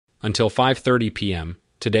Until 5:30 p.m.,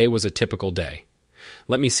 today was a typical day.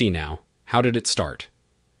 Let me see now. How did it start?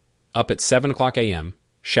 Up at 7 o'clock a.m.,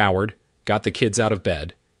 showered, got the kids out of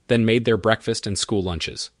bed, then made their breakfast and school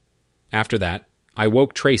lunches. After that, I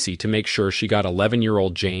woke Tracy to make sure she got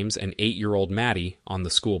 11-year-old James and 8-year-old Maddie on the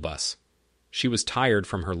school bus. She was tired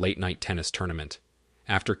from her late-night tennis tournament.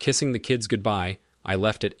 After kissing the kids goodbye, I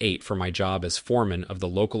left at 8 for my job as foreman of the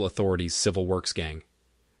local authority's civil works gang.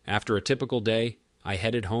 After a typical day, I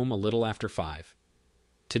headed home a little after 5.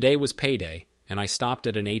 Today was payday, and I stopped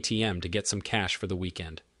at an ATM to get some cash for the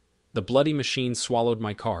weekend. The bloody machine swallowed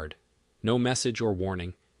my card. No message or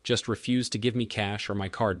warning, just refused to give me cash or my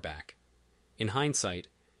card back. In hindsight,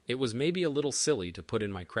 it was maybe a little silly to put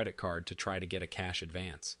in my credit card to try to get a cash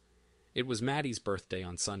advance. It was Maddie's birthday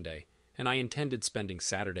on Sunday, and I intended spending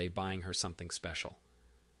Saturday buying her something special.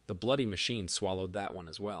 The bloody machine swallowed that one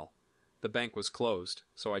as well. The bank was closed,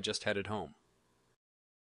 so I just headed home.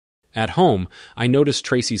 At home, I noticed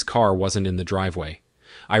Tracy's car wasn't in the driveway.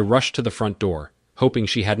 I rushed to the front door, hoping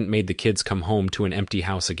she hadn't made the kids come home to an empty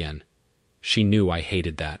house again. She knew I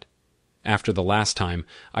hated that. After the last time,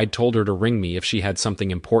 I'd told her to ring me if she had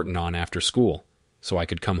something important on after school, so I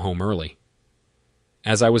could come home early.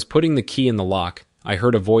 As I was putting the key in the lock, I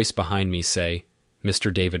heard a voice behind me say,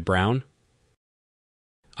 "Mr. David Brown?"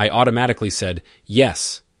 I automatically said,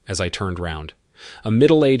 "Yes," as I turned round. A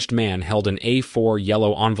middle-aged man held an A4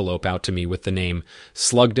 yellow envelope out to me with the name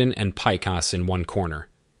Slugden and Pykas in one corner.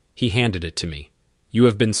 He handed it to me. "You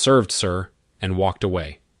have been served, sir," and walked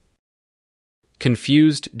away.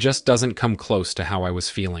 Confused just doesn't come close to how I was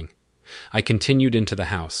feeling. I continued into the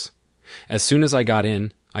house. As soon as I got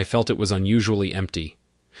in, I felt it was unusually empty.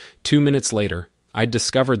 2 minutes later, I'd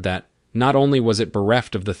discovered that not only was it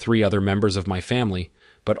bereft of the 3 other members of my family,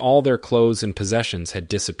 but all their clothes and possessions had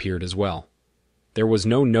disappeared as well. There was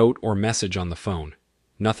no note or message on the phone.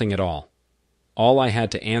 Nothing at all. All I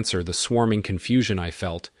had to answer the swarming confusion I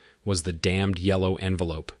felt was the damned yellow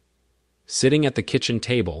envelope. Sitting at the kitchen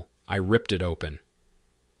table, I ripped it open.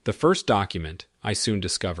 The first document, I soon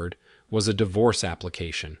discovered, was a divorce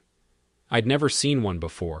application. I'd never seen one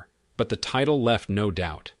before, but the title left no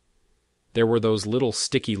doubt. There were those little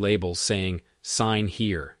sticky labels saying, "Sign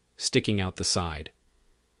here," sticking out the side.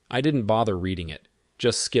 I didn't bother reading it,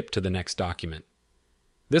 just skipped to the next document.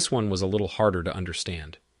 This one was a little harder to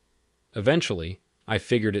understand. Eventually, I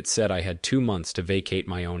figured it said I had 2 months to vacate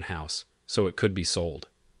my own house, so it could be sold.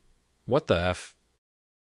 What the F?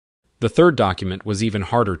 The third document was even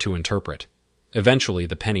harder to interpret. Eventually,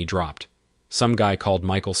 the penny dropped. Some guy called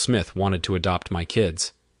Michael Smith wanted to adopt my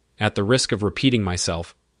kids. At the risk of repeating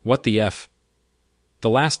myself, what the F? The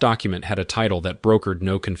last document had a title that brokered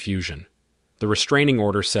no confusion. The restraining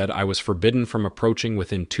order said I was forbidden from approaching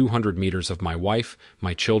within 200 meters of my wife,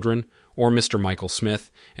 my children, or Mr. Michael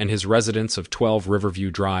Smith and his residence of 12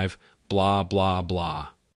 Riverview Drive, blah, blah, blah.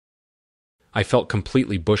 I felt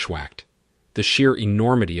completely bushwhacked. The sheer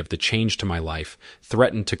enormity of the change to my life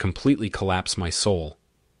threatened to completely collapse my soul.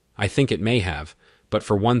 I think it may have, but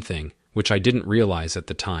for one thing, which I didn't realize at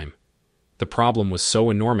the time. The problem was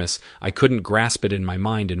so enormous I couldn't grasp it in my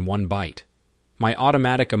mind in one bite. My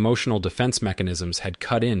automatic emotional defense mechanisms had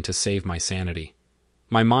cut in to save my sanity.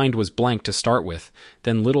 My mind was blank to start with,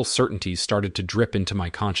 then little certainties started to drip into my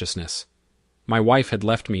consciousness. My wife had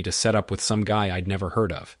left me to set up with some guy I'd never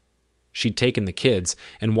heard of. She'd taken the kids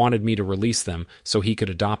and wanted me to release them so he could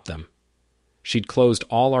adopt them. She'd closed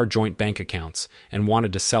all our joint bank accounts and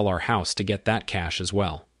wanted to sell our house to get that cash as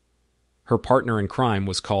well. Her partner in crime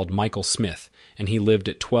was called Michael Smith, and he lived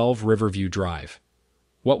at 12 Riverview Drive.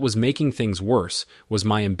 What was making things worse was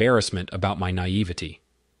my embarrassment about my naivety.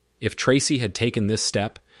 If Tracy had taken this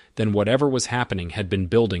step, then whatever was happening had been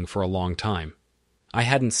building for a long time. I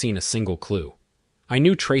hadn't seen a single clue. I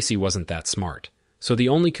knew Tracy wasn't that smart, so the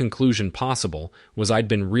only conclusion possible was I'd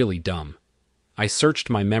been really dumb. I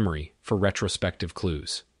searched my memory for retrospective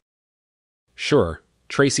clues. Sure,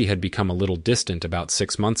 Tracy had become a little distant about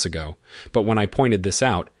 6 months ago, but when I pointed this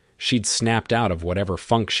out, she'd snapped out of whatever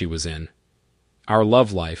funk she was in. Our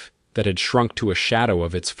love life, that had shrunk to a shadow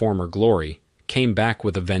of its former glory, came back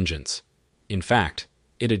with a vengeance. In fact,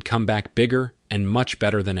 it had come back bigger and much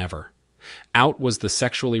better than ever. Out was the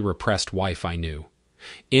sexually repressed wife I knew.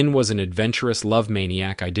 In was an adventurous love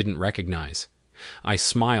maniac I didn't recognize. I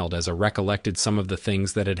smiled as I recollected some of the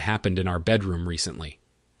things that had happened in our bedroom recently.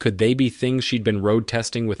 Could they be things she'd been road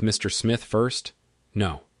testing with Mr. Smith first?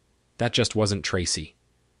 No, that just wasn't Tracy.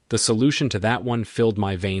 The solution to that one filled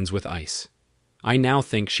my veins with ice. I now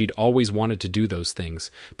think she'd always wanted to do those things,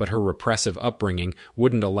 but her repressive upbringing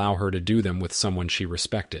wouldn't allow her to do them with someone she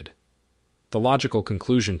respected. The logical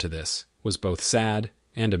conclusion to this was both sad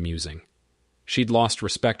and amusing. She'd lost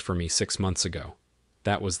respect for me 6 months ago.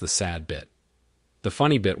 That was the sad bit. The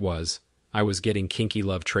funny bit was, I was getting kinky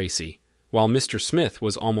love Tracy, while Mr. Smith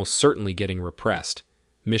was almost certainly getting repressed,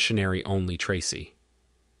 missionary-only Tracy.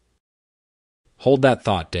 Hold that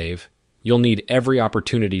thought, Dave. You'll need every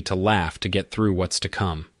opportunity to laugh to get through what's to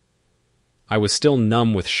come. I was still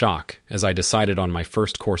numb with shock as I decided on my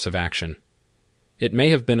first course of action. It may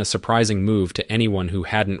have been a surprising move to anyone who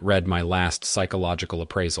hadn't read my last psychological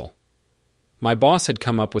appraisal. My boss had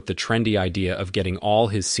come up with the trendy idea of getting all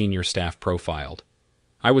his senior staff profiled.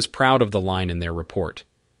 I was proud of the line in their report.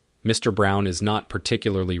 Mr. Brown is not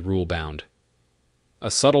particularly rule-bound.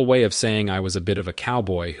 A subtle way of saying I was a bit of a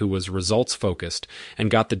cowboy who was results-focused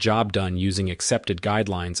and got the job done using accepted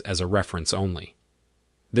guidelines as a reference only.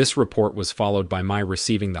 This report was followed by my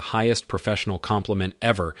receiving the highest professional compliment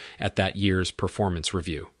ever at that year's performance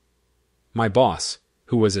review. My boss,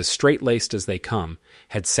 who was as straight-laced as they come,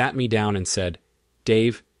 had sat me down and said,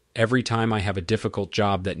 "Dave, every time I have a difficult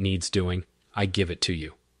job that needs doing, I give it to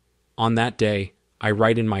you. On that day, I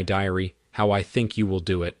write in my diary how I think you will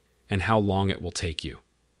do it and how long it will take you.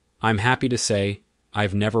 I'm happy to say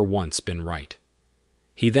I've never once been right."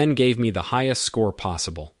 He then gave me the highest score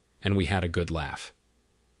possible, and we had a good laugh.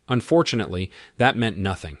 Unfortunately, that meant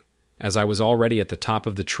nothing, as I was already at the top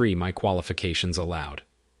of the tree my qualifications allowed.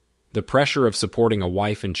 The pressure of supporting a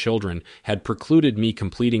wife and children had precluded me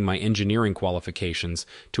completing my engineering qualifications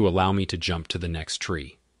to allow me to jump to the next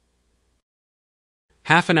tree.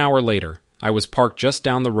 Half an hour later, I was parked just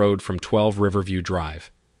down the road from 12 Riverview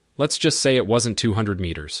Drive. Let's just say it wasn't 200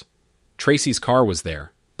 meters. Tracy's car was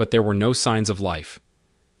there, but there were no signs of life.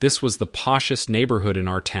 This was the poshest neighborhood in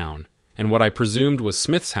our town, and what I presumed was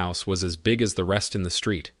Smith's house was as big as the rest in the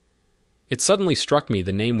street. It suddenly struck me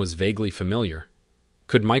the name was vaguely familiar.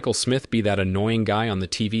 Could Michael Smith be that annoying guy on the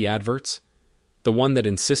TV adverts? The one that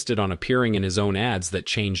insisted on appearing in his own ads that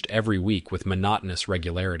changed every week with monotonous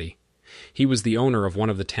regularity. He was the owner of one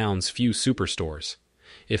of the town's few superstores.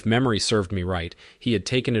 If memory served me right, he had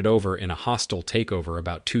taken it over in a hostile takeover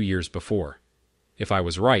about 2 years before. If I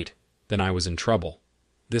was right, then I was in trouble.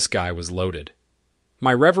 This guy was loaded.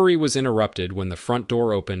 My reverie was interrupted when the front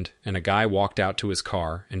door opened and a guy walked out to his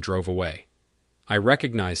car and drove away. I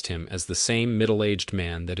recognized him as the same middle-aged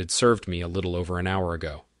man that had served me a little over an hour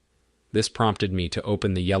ago. This prompted me to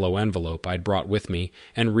open the yellow envelope I'd brought with me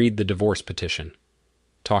and read the divorce petition.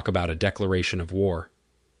 Talk about a declaration of war.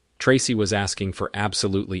 Tracy was asking for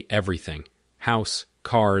absolutely everything: house,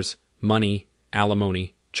 cars, money,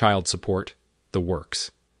 alimony, child support, the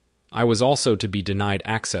works. I was also to be denied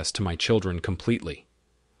access to my children completely.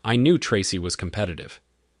 I knew Tracy was competitive.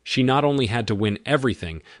 She not only had to win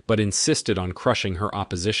everything, but insisted on crushing her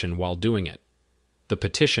opposition while doing it. The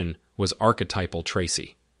petition was archetypal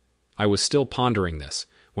Tracy. I was still pondering this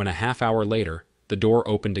when a half hour later, the door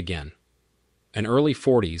opened again. An early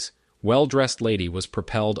 40s, well-dressed lady was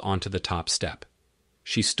propelled onto the top step.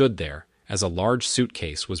 She stood there as a large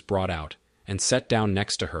suitcase was brought out and set down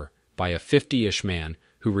next to her by a 50-ish man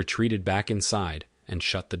who retreated back inside and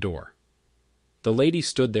shut the door. The lady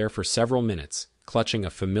stood there for several minutes, clutching a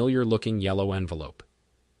familiar-looking yellow envelope.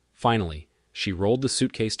 Finally, she rolled the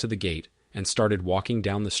suitcase to the gate and started walking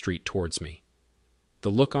down the street towards me. The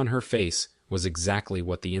look on her face was exactly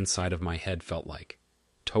what the inside of my head felt like,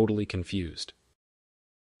 totally confused.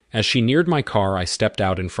 As she neared my car, I stepped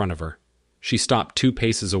out in front of her. She stopped 2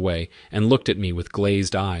 paces away and looked at me with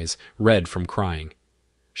glazed eyes, red from crying.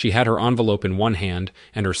 She had her envelope in one hand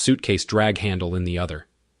and her suitcase drag handle in the other.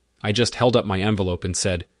 I just held up my envelope and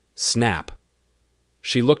said, "Snap."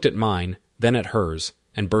 She looked at mine, then at hers,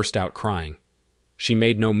 and burst out crying. She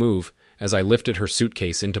made no move as I lifted her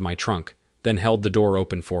suitcase into my trunk, then held the door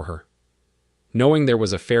open for her. Knowing there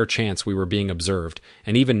was a fair chance we were being observed,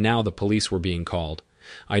 and even now the police were being called,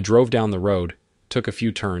 I drove down the road, took a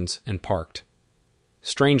few turns, and parked.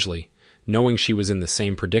 Strangely, knowing she was in the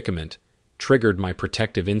same predicament, triggered my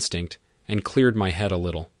protective instinct and cleared my head a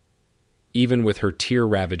little. Even with her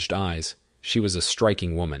tear-ravaged eyes, she was a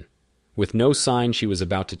striking woman. With no sign she was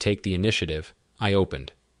about to take the initiative, I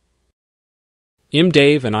opened. "I'm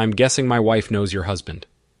Dave, and I'm guessing my wife knows your husband."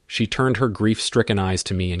 She turned her grief-stricken eyes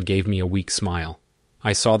to me and gave me a weak smile.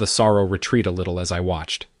 I saw the sorrow retreat a little as I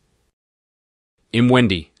watched. "I'm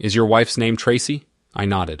Wendy. Is your wife's name Tracy?" I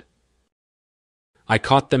nodded. "I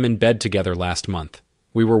caught them in bed together last month.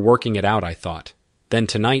 We were working it out, I thought. Then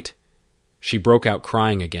tonight—" She broke out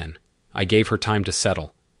crying again. I gave her time to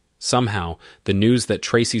settle. Somehow, the news that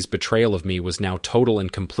Tracy's betrayal of me was now total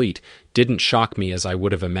and complete didn't shock me as I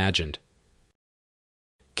would have imagined.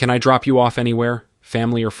 "Can I drop you off anywhere?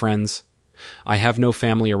 Family or friends?" I have no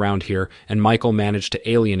family around here, and Michael managed to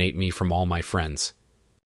alienate me from all my friends.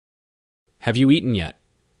 Have you eaten yet?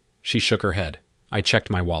 She shook her head. I checked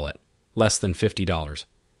my wallet. Less than $50.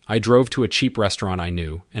 I drove to a cheap restaurant I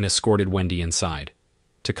knew and escorted Wendy inside.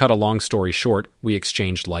 To cut a long story short, we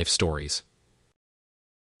exchanged life stories.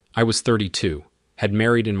 I was 32, had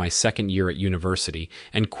married in my second year at university,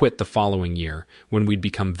 and quit the following year when we'd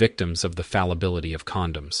become victims of the fallibility of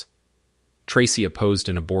condoms. Tracy opposed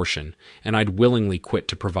an abortion, and I'd willingly quit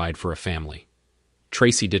to provide for a family.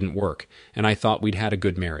 Tracy didn't work, and I thought we'd had a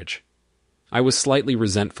good marriage. I was slightly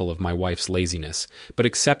resentful of my wife's laziness, but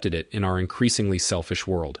accepted it in our increasingly selfish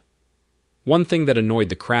world. One thing that annoyed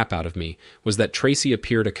the crap out of me was that Tracy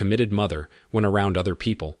appeared a committed mother when around other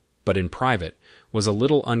people, but in private was a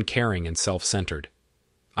little uncaring and self-centered.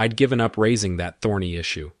 I'd given up raising that thorny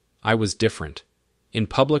issue. I was different. In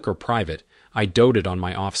public or private, I doted on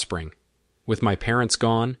my offspring. With my parents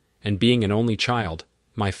gone, and being an only child,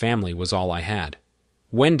 my family was all I had.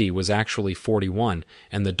 Wendy was actually 41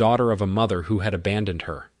 and the daughter of a mother who had abandoned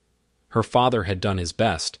her. Her father had done his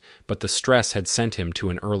best, but the stress had sent him to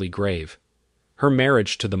an early grave. Her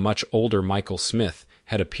marriage to the much older Michael Smith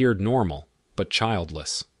had appeared normal, but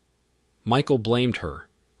childless. Michael blamed her,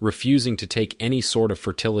 refusing to take any sort of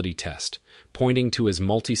fertility test, pointing to his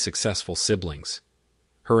multi-successful siblings.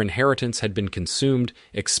 Her inheritance had been consumed,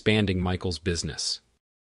 expanding Michael's business.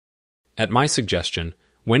 At my suggestion,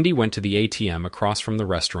 Wendy went to the ATM across from the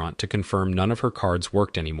restaurant to confirm none of her cards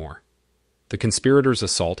worked anymore. The conspirators'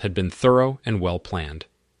 assault had been thorough and well planned.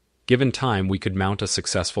 Given time, we could mount a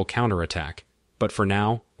successful counterattack, but for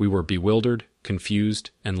now, we were bewildered,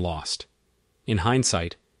 confused, and lost. In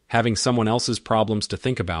hindsight, having someone else's problems to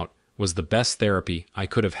think about was the best therapy I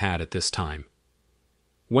could have had at this time.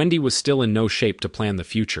 Wendy was still in no shape to plan the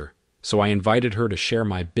future, so I invited her to share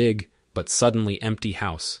my big, but suddenly empty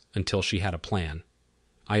house until she had a plan.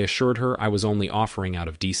 I assured her I was only offering out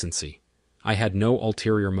of decency. I had no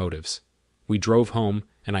ulterior motives. We drove home,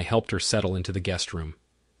 and I helped her settle into the guest room.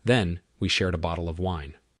 Then we shared a bottle of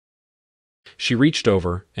wine. She reached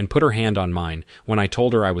over and put her hand on mine when I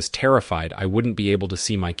told her I was terrified I wouldn't be able to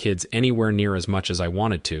see my kids anywhere near as much as I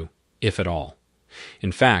wanted to, if at all.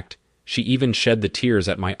 In fact, she even shed the tears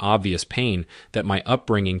at my obvious pain that my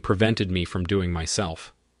upbringing prevented me from doing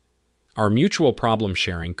myself. Our mutual problem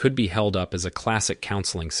sharing could be held up as a classic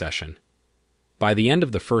counseling session. By the end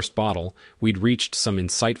of the first bottle, we'd reached some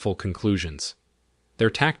insightful conclusions. Their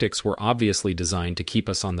tactics were obviously designed to keep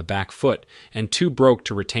us on the back foot and too broke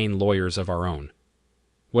to retain lawyers of our own.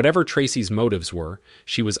 Whatever Tracy's motives were,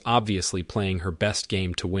 she was obviously playing her best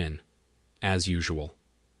game to win, as usual.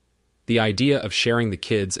 The idea of sharing the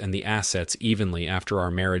kids and the assets evenly after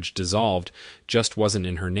our marriage dissolved just wasn't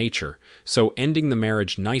in her nature, so ending the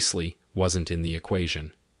marriage nicely wasn't in the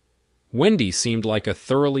equation. Wendy seemed like a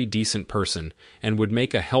thoroughly decent person and would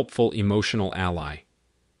make a helpful emotional ally.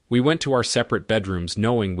 We went to our separate bedrooms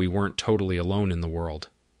knowing we weren't totally alone in the world.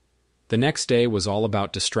 The next day was all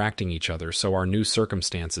about distracting each other so our new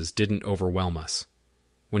circumstances didn't overwhelm us.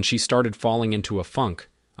 When she started falling into a funk,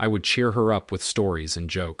 I would cheer her up with stories and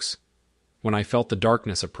jokes. When I felt the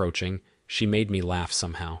darkness approaching, she made me laugh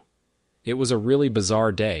somehow. It was a really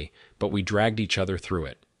bizarre day, but we dragged each other through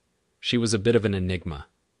it. She was a bit of an enigma.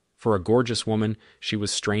 For a gorgeous woman, she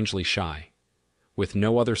was strangely shy. With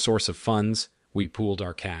no other source of funds, we pooled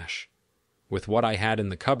our cash. With what I had in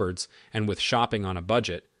the cupboards, and with shopping on a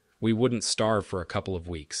budget, we wouldn't starve for a couple of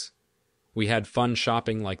weeks. We had fun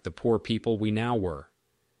shopping like the poor people we now were.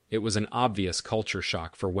 It was an obvious culture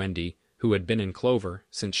shock for Wendy, who had been in Clover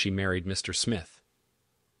since she married Mr. Smith.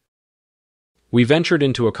 We ventured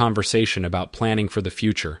into a conversation about planning for the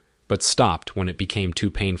future, but stopped when it became too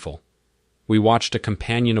painful. We watched a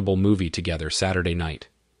companionable movie together Saturday night.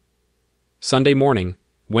 Sunday morning,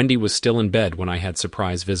 Wendy was still in bed when I had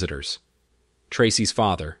surprise visitors. Tracy's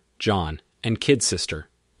father, John, and kid sister,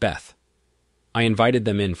 Beth. I invited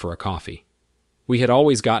them in for a coffee. We had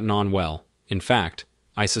always gotten on well. In fact,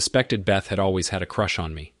 I suspected Beth had always had a crush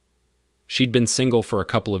on me. She'd been single for a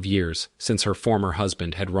couple of years since her former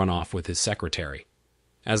husband had run off with his secretary.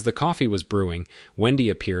 As the coffee was brewing, Wendy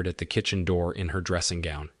appeared at the kitchen door in her dressing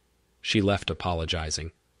gown. She left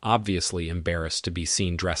apologizing, obviously embarrassed to be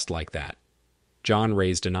seen dressed like that. John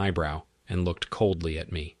raised an eyebrow and looked coldly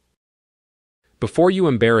at me. "Before you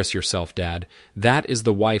embarrass yourself, Dad, that is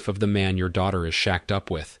the wife of the man your daughter is shacked up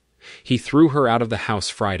with. He threw her out of the house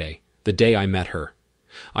Friday, the day I met her.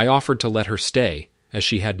 I offered to let her stay, as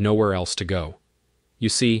she had nowhere else to go. You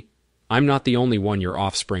see, I'm not the only one your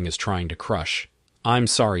offspring is trying to crush. I'm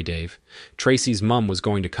sorry, Dave. Tracy's mum was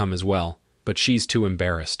going to come as well, but she's too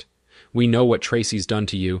embarrassed. We know what Tracy's done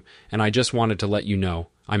to you, and I just wanted to let you know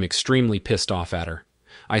I'm extremely pissed off at her.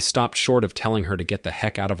 I stopped short of telling her to get the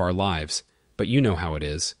heck out of our lives, but you know how it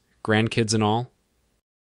is, grandkids and all."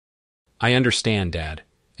 "I understand, Dad,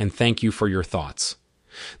 and thank you for your thoughts.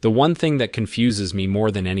 The one thing that confuses me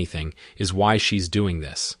more than anything is why she's doing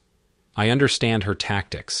this. I understand her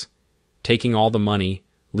tactics. Taking all the money,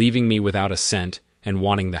 leaving me without a cent, and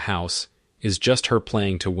wanting the house is just her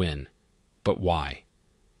playing to win. But why?"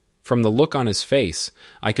 From the look on his face,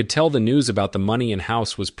 I could tell the news about the money and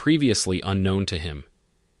house was previously unknown to him.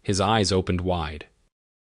 His eyes opened wide.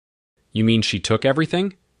 "You mean she took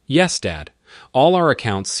everything?" "Yes, Dad. All our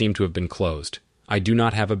accounts seem to have been closed. I do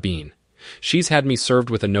not have a bean. She's had me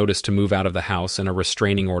served with a notice to move out of the house and a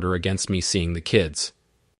restraining order against me seeing the kids."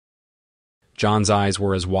 John's eyes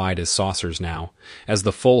were as wide as saucers now, as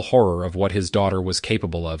the full horror of what his daughter was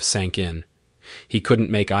capable of sank in. He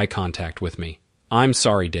couldn't make eye contact with me. "I'm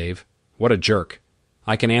sorry, Dave. What a jerk.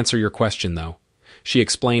 I can answer your question, though. She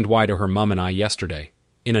explained why to her mum and I yesterday.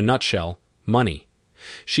 In a nutshell, money.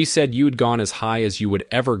 She said you'd gone as high as you would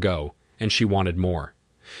ever go, and she wanted more.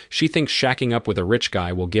 She thinks shacking up with a rich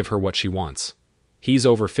guy will give her what she wants. He's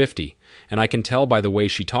over 50, and I can tell by the way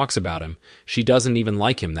she talks about him, she doesn't even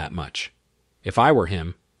like him that much. If I were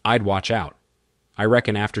him, I'd watch out. I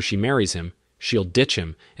reckon after she marries him, she'll ditch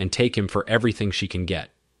him and take him for everything she can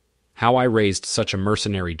get. How I raised such a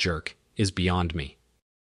mercenary jerk is beyond me."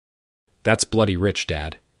 "That's bloody rich,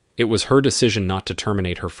 Dad. It was her decision not to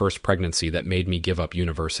terminate her first pregnancy that made me give up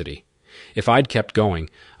university. If I'd kept going,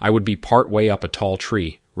 I would be part way up a tall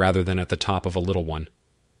tree rather than at the top of a little one."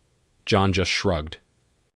 John just shrugged.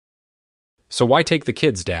 "So why take the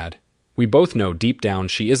kids, Dad? We both know deep down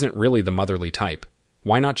she isn't really the motherly type.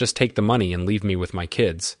 Why not just take the money and leave me with my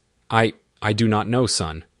kids?" I do not know,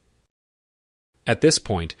 son." At this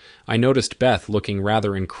point, I noticed Beth looking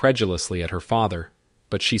rather incredulously at her father,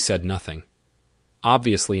 but she said nothing.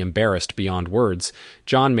 Obviously embarrassed beyond words,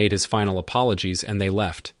 John made his final apologies and they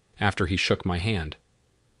left, after he shook my hand.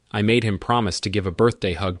 I made him promise to give a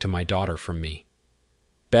birthday hug to my daughter from me.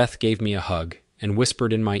 Beth gave me a hug and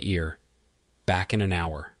whispered in my ear, "Back in an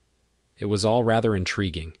hour." It was all rather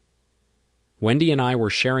intriguing. Wendy and I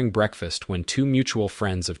were sharing breakfast when two mutual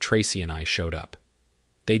friends of Tracy and I showed up.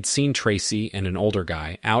 They'd seen Tracy and an older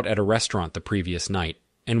guy out at a restaurant the previous night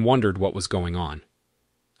and wondered what was going on.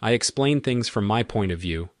 I explained things from my point of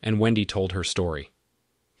view, and Wendy told her story.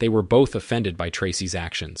 They were both offended by Tracy's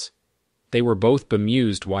actions. They were both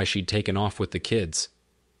bemused why she'd taken off with the kids.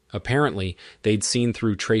 Apparently, they'd seen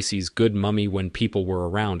through Tracy's good mummy when people were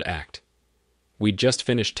around act. We'd just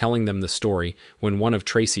finished telling them the story when one of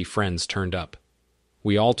Tracy's friends turned up.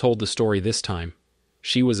 We all told the story this time.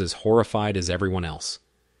 She was as horrified as everyone else.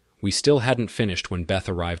 We still hadn't finished when Beth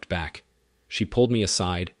arrived back. She pulled me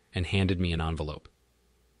aside and handed me an envelope.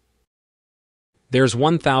 "There's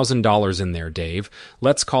 $1,000 in there, Dave.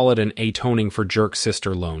 Let's call it an atoning for jerk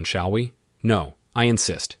sister loan, shall we?" "No, I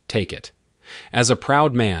insist. Take it." As a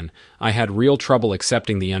proud man, I had real trouble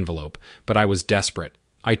accepting the envelope, but I was desperate.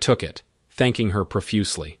 I took it, thanking her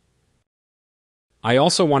profusely. "I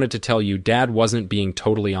also wanted to tell you Dad wasn't being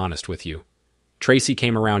totally honest with you. Tracy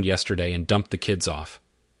came around yesterday and dumped the kids off.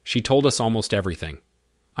 She told us almost everything.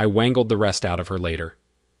 I wangled the rest out of her later.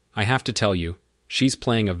 I have to tell you, she's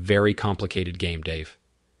playing a very complicated game, Dave.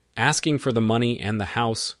 Asking for the money and the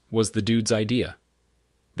house was the dude's idea.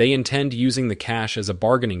 They intend using the cash as a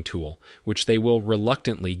bargaining tool, which they will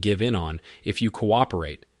reluctantly give in on if you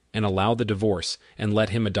cooperate and allow the divorce and let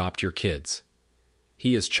him adopt your kids.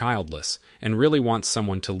 He is childless and really wants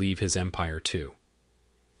someone to leave his empire too.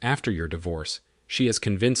 After your divorce, she has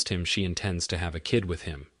convinced him she intends to have a kid with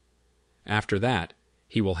him. After that,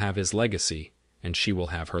 he will have his legacy and she will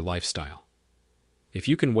have her lifestyle. If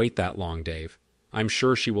you can wait that long, Dave, I'm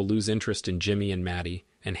sure she will lose interest in Jimmy and Maddie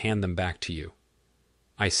and hand them back to you."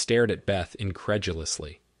 I stared at Beth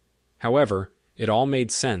incredulously. However, it all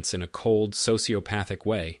made sense in a cold, sociopathic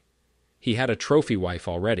way. He had a trophy wife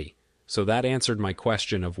already, so that answered my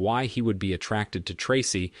question of why he would be attracted to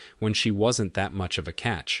Tracy when she wasn't that much of a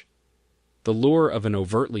catch. The lure of an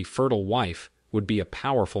overtly fertile wife would be a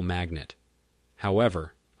powerful magnet.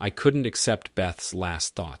 However, I couldn't accept Beth's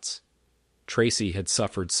last thoughts. Tracy had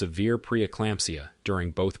suffered severe preeclampsia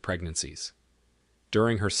during both pregnancies.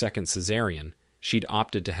 During her second cesarean, she'd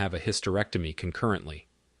opted to have a hysterectomy concurrently.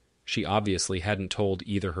 She obviously hadn't told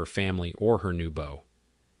either her family or her new beau.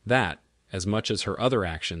 That, as much as her other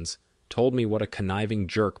actions, told me what a conniving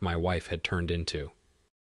jerk my wife had turned into.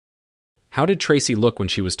 "How did Tracy look when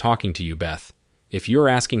she was talking to you, Beth? If you're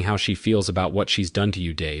asking how she feels about what she's done to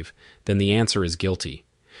you, Dave, then the answer is guilty.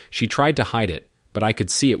 She tried to hide it, but I could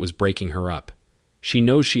see it was breaking her up. She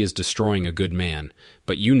knows she is destroying a good man,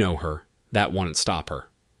 but you know her. That wouldn't stop her.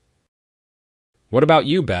 What about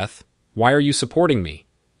you, Beth? Why are you supporting me?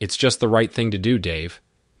 It's just the right thing to do, Dave.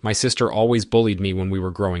 My sister always bullied me when we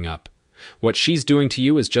were growing up. What she's doing to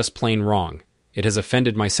you is just plain wrong. It has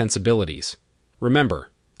offended my sensibilities.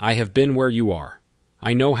 Remember, I have been where you are.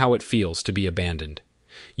 I know how it feels to be abandoned.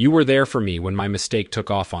 You were there for me when my mistake took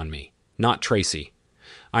off on me, not Tracy.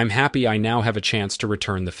 I'm happy I now have a chance to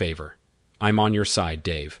return the favor. I'm on your side,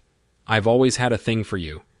 Dave. I've always had a thing for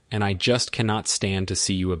you, and I just cannot stand to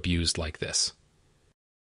see you abused like this.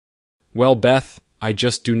 Well, Beth, I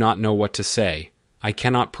just do not know what to say. I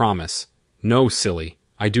cannot promise. No, silly.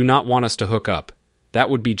 I do not want us to hook up. That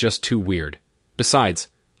would be just too weird. Besides,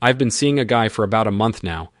 I've been seeing a guy for about a month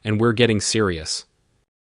now, and we're getting serious.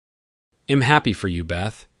 I'm happy for you,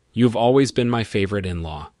 Beth. You've always been my favorite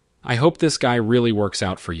in-law. I hope this guy really works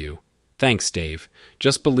out for you. Thanks, Dave.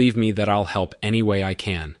 Just believe me that I'll help any way I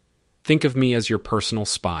can. Think of me as your personal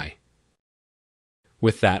spy.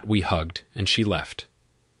 With that, we hugged, and she left.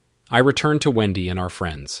 I returned to Wendy and our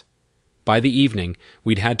friends. By the evening,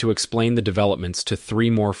 we'd had to explain the developments to 3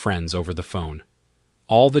 more friends over the phone.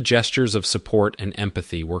 All the gestures of support and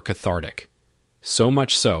empathy were cathartic. So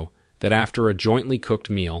much so that after a jointly cooked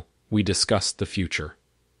meal, we discussed the future.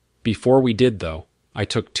 Before we did, though, I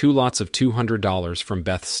took 2 lots of $200 from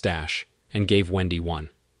Beth's stash and gave Wendy one.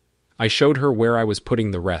 I showed her where I was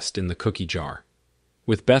putting the rest in the cookie jar.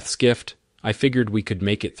 With Beth's gift, I figured we could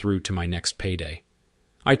make it through to my next payday.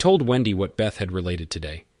 I told Wendy what Beth had related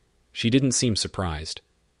today. She didn't seem surprised.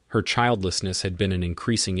 Her childlessness had been an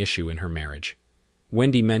increasing issue in her marriage.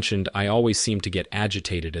 Wendy mentioned I always seem to get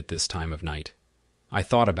agitated at this time of night. I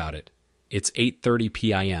thought about it. It's 8:30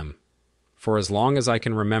 p.m. For as long as I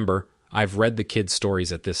can remember, I've read the kids'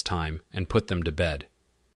 stories at this time and put them to bed.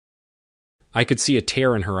 I could see a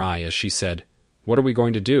tear in her eye as she said, "What are we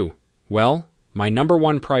going to do?" Well, my number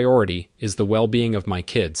one priority is the well-being of my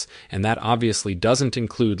kids, and that obviously doesn't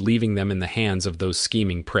include leaving them in the hands of those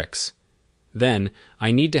scheming pricks. Then,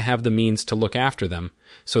 I need to have the means to look after them,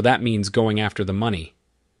 so that means going after the money.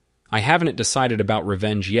 I haven't decided about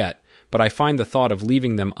revenge yet, but I find the thought of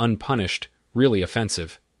leaving them unpunished really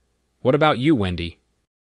offensive. What about you, Wendy?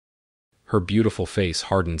 Her beautiful face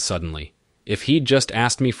hardened suddenly. If he'd just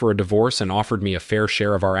asked me for a divorce and offered me a fair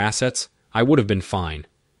share of our assets, I would have been fine.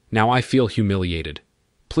 Now I feel humiliated.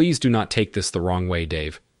 Please do not take this the wrong way,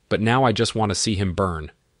 Dave, but now I just want to see him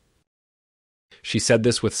burn. She said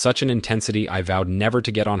this with such an intensity I vowed never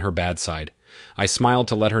to get on her bad side. I smiled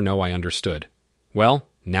to let her know I understood. Well,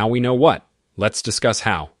 now we know what. Let's discuss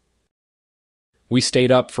how. We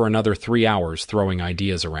stayed up for another 3 hours throwing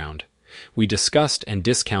ideas around. We discussed and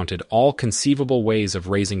discounted all conceivable ways of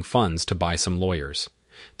raising funds to buy some lawyers.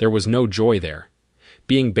 There was no joy there.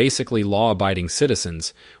 Being basically law-abiding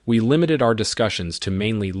citizens, we limited our discussions to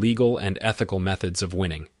mainly legal and ethical methods of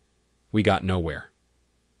winning. We got nowhere.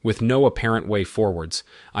 With no apparent way forwards,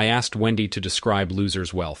 I asked Wendy to describe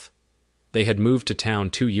Loser's wealth. They had moved to town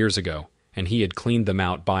 2 years ago, and he had cleaned them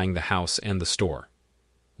out buying the house and the store.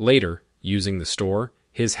 Later, using the store,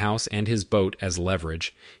 his house, and his boat as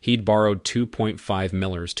leverage, he'd borrowed $2.5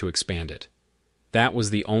 million to expand it. That was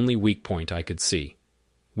the only weak point I could see.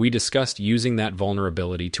 We discussed using that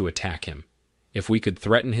vulnerability to attack him. If we could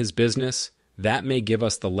threaten his business, that may give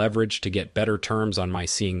us the leverage to get better terms on my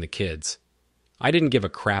seeing the kids. I didn't give a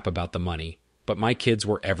crap about the money, but my kids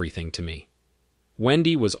were everything to me.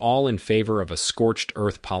 Wendy was all in favor of a scorched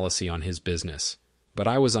earth policy on his business, but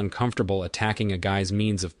I was uncomfortable attacking a guy's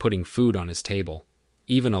means of putting food on his table,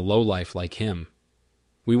 even a lowlife like him.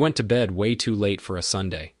 We went to bed way too late for a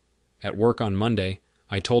Sunday. At work on Monday,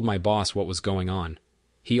 I told my boss what was going on.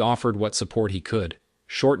 He offered what support he could,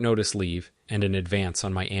 short notice leave, and an advance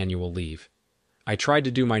on my annual leave. I tried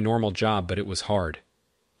to do my normal job, but it was hard.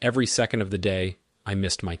 Every second of the day, I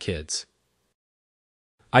missed my kids.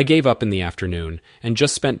 I gave up in the afternoon and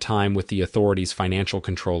just spent time with the authorities' financial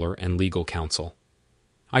controller and legal counsel.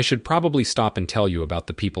 I should probably stop and tell you about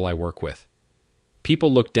the people I work with.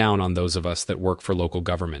 People look down on those of us that work for local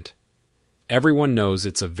government. Everyone knows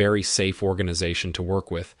it's a very safe organization to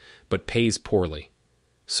work with, but pays poorly.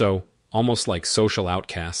 So, almost like social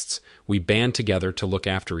outcasts, we band together to look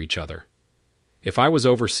after each other. If I was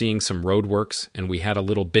overseeing some roadworks and we had a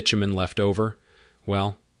little bitumen left over,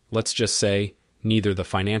 well, let's just say neither the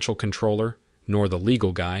financial controller nor the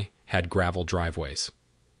legal guy had gravel driveways.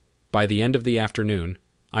 By the end of the afternoon,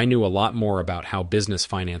 I knew a lot more about how business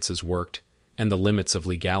finances worked and the limits of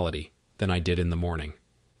legality than I did in the morning.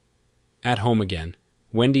 At home again,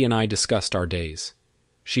 Wendy and I discussed our days.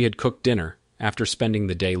 She had cooked dinner after spending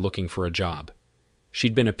the day looking for a job.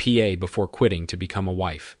 She'd been a PA before quitting to become a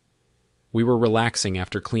wife. We were relaxing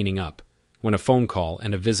after cleaning up, when a phone call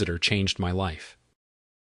and a visitor changed my life.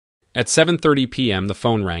 At 7:30 p.m. the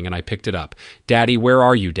phone rang and I picked it up. "Daddy, where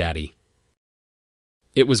are you, Daddy?"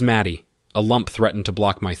 It was Maddie. A lump threatened to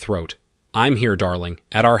block my throat. "I'm here, darling,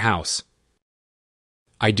 at our house."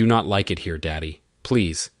 "I do not like it here, Daddy.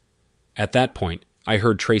 Please." At that point, I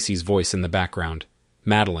heard Tracy's voice in the background.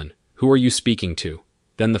 "Madeline, who are you speaking to?"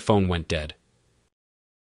 Then the phone went dead.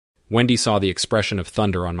 Wendy saw the expression of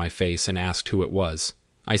thunder on my face and asked who it was.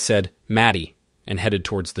 I said, "Maddie," and headed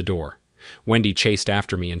towards the door. Wendy chased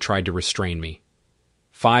after me and tried to restrain me.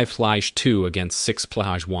 5-2 against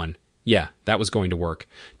 6-1. Yeah, that was going to work.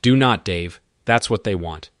 "Do not, Dave. That's what they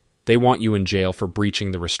want. They want you in jail for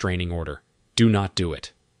breaching the restraining order. Do not do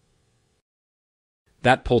it."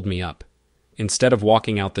 That pulled me up. Instead of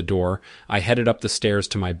walking out the door, I headed up the stairs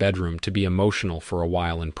to my bedroom to be emotional for a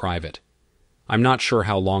while in private. I'm not sure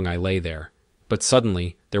how long I lay there, but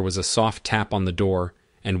suddenly there was a soft tap on the door,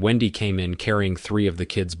 and Wendy came in carrying 3 of the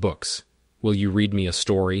kids' books. "Will you read me a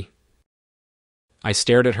story?" I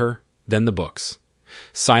stared at her, then the books.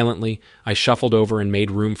 Silently, I shuffled over and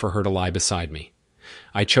made room for her to lie beside me.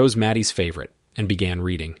 I chose Maddie's favorite and began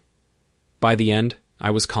reading. By the end, I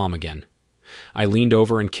was calm again. I leaned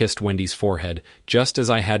over and kissed Wendy's forehead, just as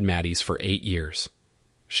I had Maddie's for 8 years.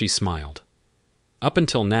 She smiled. Up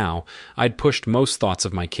until now, I'd pushed most thoughts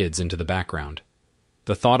of my kids into the background.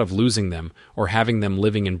 The thought of losing them or having them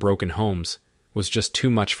living in broken homes was just too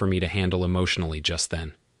much for me to handle emotionally just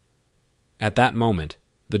then. At that moment,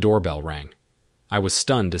 the doorbell rang. I was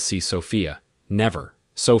stunned to see Sophie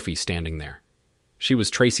standing there. She was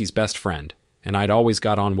Tracy's best friend, and I'd always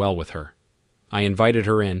got on well with her. I invited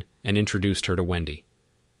her in and introduced her to Wendy.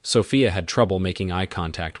 Sophia had trouble making eye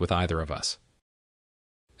contact with either of us.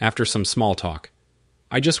 After some small talk,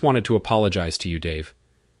 "I just wanted to apologize to you, Dave.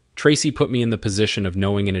 Tracy put me in the position of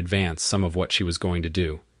knowing in advance some of what she was going to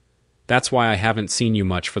do. That's why I haven't seen you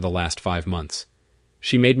much for the last 5 months.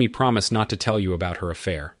 She made me promise not to tell you about her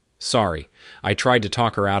affair. Sorry, I tried to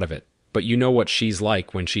talk her out of it, but you know what she's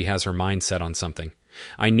like when she has her mind set on something.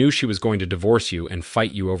 I knew she was going to divorce you and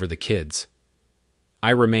fight you over the kids." I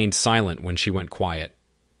remained silent when she went quiet.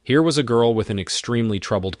 Here was a girl with an extremely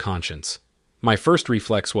troubled conscience. My first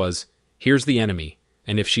reflex was, here's the enemy,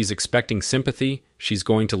 and if she's expecting sympathy, she's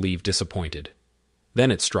going to leave disappointed. Then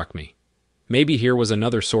it struck me. Maybe here was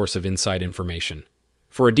another source of inside information.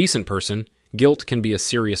 For a decent person, guilt can be a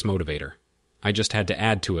serious motivator. I just had to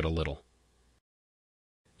add to it a little.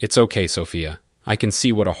 "It's okay, Sophia. I can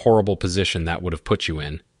see what a horrible position that would have put you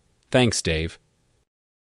in. Thanks, Dave.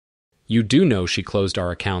 You do know she closed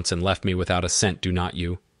our accounts and left me without a cent, do not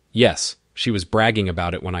you?" "Yes, she was bragging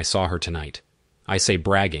about it when I saw her tonight. I say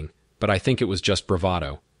bragging, but I think it was just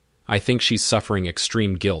bravado. I think she's suffering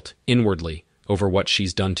extreme guilt, inwardly, over what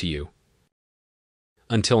she's done to you."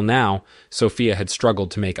 Until now, Sophia had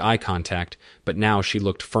struggled to make eye contact, but now she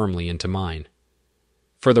looked firmly into mine.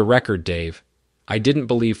 "For the record, Dave, I didn't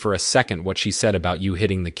believe for a second what she said about you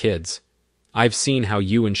hitting the kids. I've seen how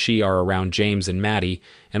you and she are around James and Maddie,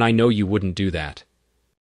 and I know you wouldn't do that."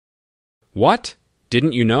 "What?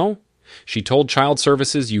 Didn't you know? She told Child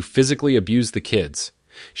Services you physically abused the kids.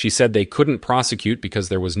 She said they couldn't prosecute because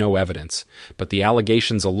there was no evidence, but the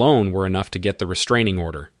allegations alone were enough to get the restraining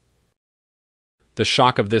order." The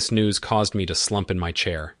shock of this news caused me to slump in my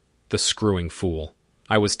chair. The screwing fool.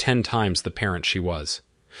 I was 10 times the parent she was.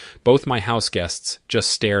 Both my house guests just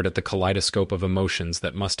stared at the kaleidoscope of emotions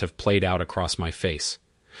that must have played out across my face.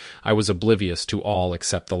 I was oblivious to all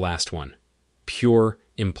except the last one. Pure,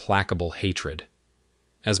 implacable hatred.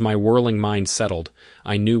 As my whirling mind settled,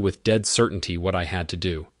 I knew with dead certainty what I had to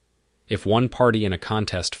do. If one party in a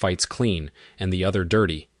contest fights clean and the other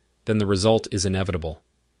dirty, then the result is inevitable.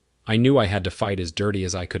 I knew I had to fight as dirty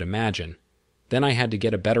as I could imagine. Then I had to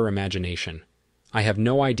get a better imagination. I have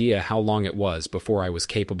no idea how long it was before I was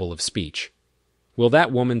capable of speech. Will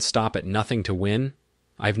that woman stop at nothing to win?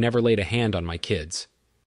 I've never laid a hand on my kids.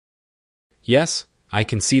 Yes, I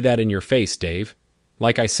can see that in your face, Dave.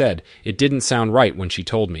 Like I said, it didn't sound right when she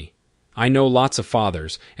told me. I know lots of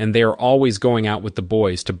fathers, and they are always going out with the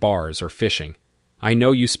boys to bars or fishing. I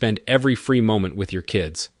know you spend every free moment with your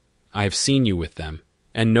kids. I have seen you with them,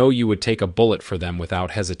 and know you would take a bullet for them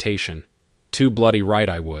without hesitation. Too bloody right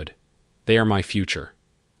I would. They are my future.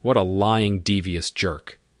 What a lying, devious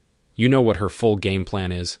jerk. You know what her full game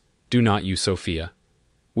plan is, do not you, Sophia?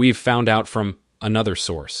 We've found out from another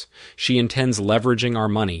source. She intends leveraging our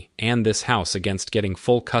money and this house against getting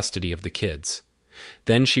full custody of the kids.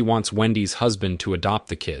 Then she wants Wendy's husband to adopt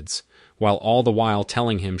the kids, while all the while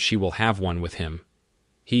telling him she will have one with him.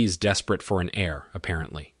 He's desperate for an heir,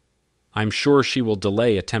 apparently. I'm sure she will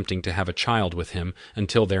delay attempting to have a child with him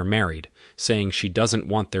until they're married, saying she doesn't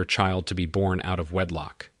want their child to be born out of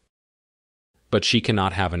wedlock. But she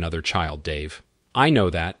cannot have another child, Dave. I know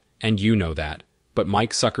that, and you know that, but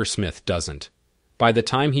Mike Sucker-Smith doesn't. By the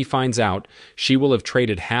time he finds out, she will have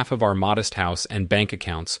traded half of our modest house and bank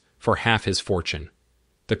accounts for half his fortune.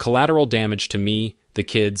 The collateral damage to me, the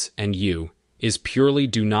kids, and you is purely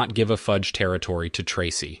do not give a fudge territory to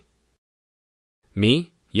Tracy.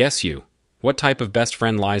 Me? Yes, you. What type of best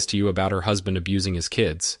friend lies to you about her husband abusing his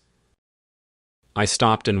kids? I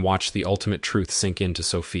stopped and watched the ultimate truth sink into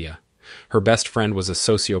Sophia. Her best friend was a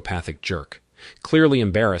sociopathic jerk. Clearly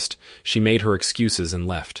embarrassed, she made her excuses and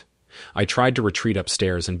left. I tried to retreat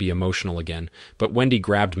upstairs and be emotional again, but Wendy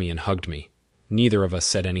grabbed me and hugged me. Neither of us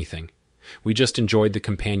said anything. We just enjoyed the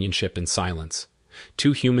companionship in silence.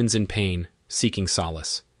 Two humans in pain, seeking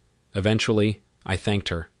solace. Eventually, I thanked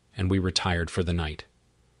her, and we retired for the night.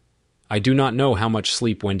 I do not know how much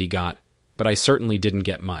sleep Wendy got, but I certainly didn't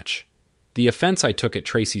get much. The offense I took at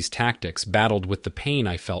Tracy's tactics battled with the pain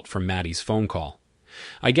I felt from Maddie's phone call.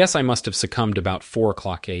 I guess I must have succumbed about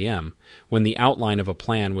 4:00 a.m., when the outline of a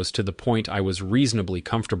plan was to the point I was reasonably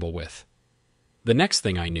comfortable with. The next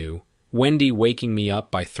thing I knew, Wendy waking me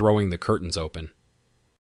up by throwing the curtains open.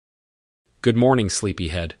 "Good morning,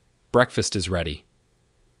 sleepyhead. Breakfast is ready."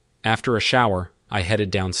 After a shower, I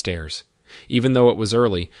headed downstairs. Even though it was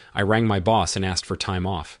early, I rang my boss and asked for time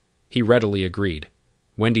off. He readily agreed.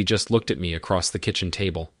 Wendy just looked at me across the kitchen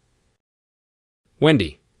table.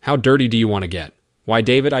 "Wendy, how dirty do you want to get? Why,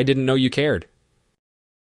 David, I didn't know you cared."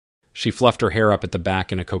 She fluffed her hair up at the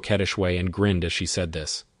back in a coquettish way and grinned as she said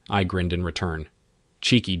this. I grinned in return.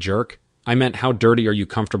 "Cheeky jerk. I meant, how dirty are you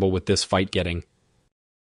comfortable with this fight getting?"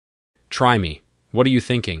 "Try me. What are you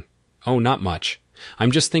thinking?" "Oh, not much.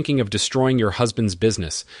 I'm just thinking of destroying your husband's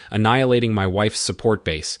business, annihilating my wife's support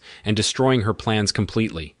base, and destroying her plans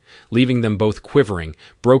completely, leaving them both quivering,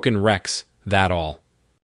 broken wrecks, that all."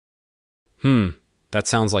 That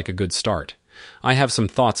sounds like a good start. I have some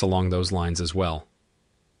thoughts along those lines as well.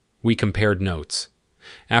 We compared notes.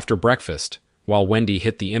 After breakfast, while Wendy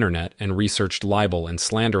hit the internet and researched libel and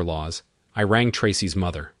slander laws, I rang Tracy's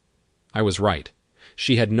mother. I was right.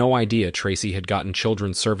 She had no idea Tracy had gotten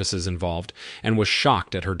children's services involved and was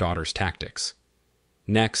shocked at her daughter's tactics.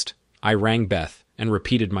 Next, I rang Beth and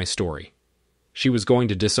repeated my story. She was going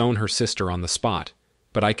to disown her sister on the spot,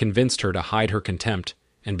 but I convinced her to hide her contempt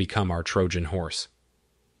and become our Trojan horse.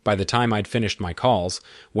 By the time I'd finished my calls,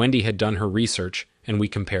 Wendy had done her research and we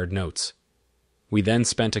compared notes. We then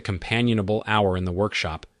spent a companionable hour in the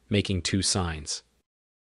workshop, making 2 signs.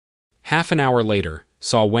 Half an hour later,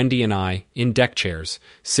 saw Wendy and I, in deck chairs,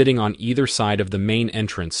 sitting on either side of the main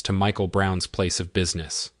entrance to Michael Brown's place of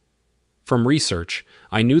business. From research,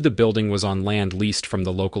 I knew the building was on land leased from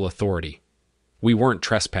the local authority. We weren't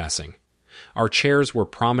trespassing. Our chairs were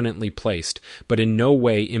prominently placed, but in no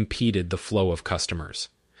way impeded the flow of customers.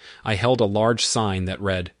 I held a large sign that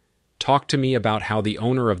read, "Talk to me about how the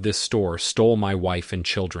owner of this store stole my wife and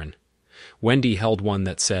children." Wendy held one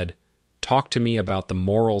that said, "Talk to me about the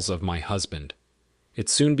morals of my husband." It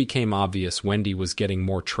soon became obvious Wendy was getting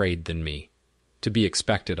more trade than me. To be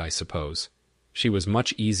expected, I suppose. She was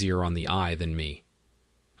much easier on the eye than me.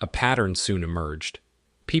 A pattern soon emerged.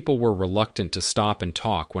 People were reluctant to stop and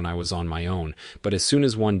talk when I was on my own, but as soon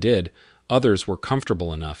as one did, others were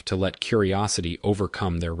comfortable enough to let curiosity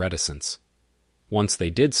overcome their reticence. Once they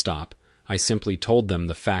did stop, I simply told them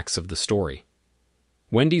the facts of the story.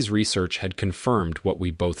 Wendy's research had confirmed what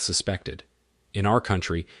we both suspected. In our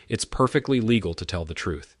country, it's perfectly legal to tell the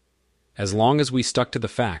truth. As long as we stuck to the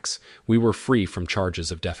facts, we were free from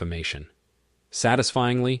charges of defamation.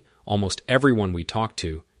 Satisfyingly, almost everyone we talked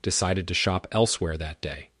to decided to shop elsewhere that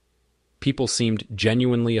day. People seemed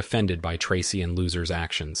genuinely offended by Tracy and Loser's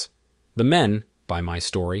actions. The men, by my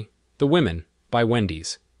story, the women, by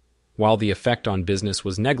Wendy's. While the effect on business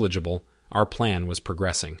was negligible, our plan was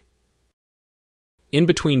progressing. In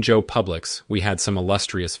between Joe Publix, we had some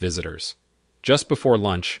illustrious visitors. Just before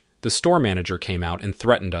lunch, the store manager came out and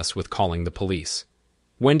threatened us with calling the police.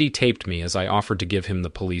 Wendy taped me as I offered to give him the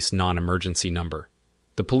police non-emergency number.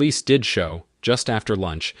 The police did show, just after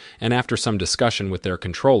lunch, and after some discussion with their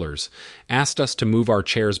controllers, asked us to move our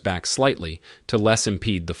chairs back slightly to less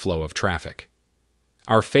impede the flow of traffic.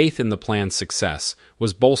 Our faith in the plan's success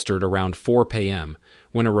was bolstered around 4 p.m.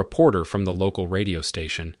 when a reporter from the local radio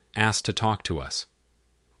station asked to talk to us.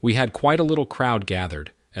 We had quite a little crowd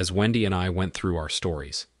gathered as Wendy and I went through our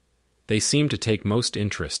stories. They seemed to take most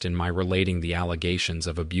interest in my relating the allegations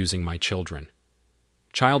of abusing my children.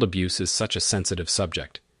 Child abuse is such a sensitive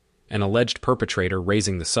subject. An alleged perpetrator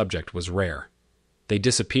raising the subject was rare. They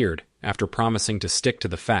disappeared after promising to stick to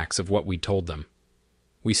the facts of what we'd told them.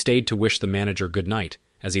 We stayed to wish the manager good night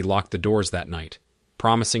as he locked the doors that night,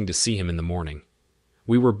 promising to see him in the morning.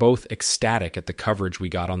 We were both ecstatic at the coverage we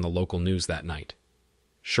got on the local news that night.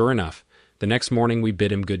 Sure enough, the next morning we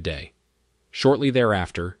bid him good day. Shortly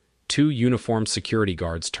thereafter, 2 uniformed security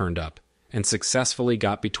guards turned up and successfully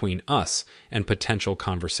got between us and potential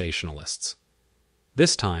conversationalists.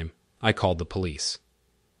 This time, I called the police.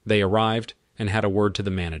 They arrived and had a word to the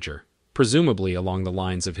manager, presumably along the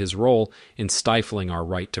lines of his role in stifling our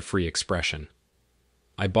right to free expression.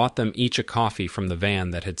 I bought them each a coffee from the van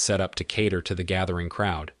that had set up to cater to the gathering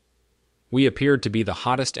crowd. We appeared to be the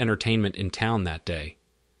hottest entertainment in town that day.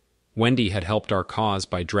 Wendy had helped our cause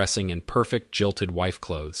by dressing in perfect jilted wife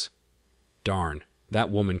clothes. Darn, that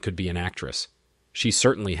woman could be an actress. She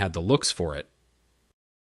certainly had the looks for it.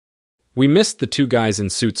 We missed the 2 guys in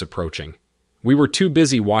suits approaching. We were too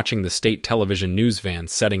busy watching the state television news van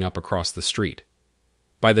setting up across the street.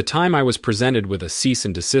 By the time I was presented with a cease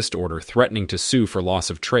and desist order threatening to sue for loss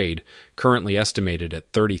of trade, currently estimated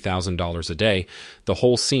at $30,000 a day, the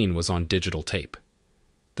whole scene was on digital tape.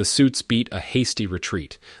 The suits beat a hasty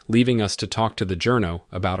retreat, leaving us to talk to the journo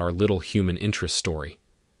about our little human interest story.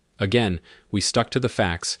 Again, we stuck to the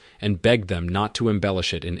facts and begged them not to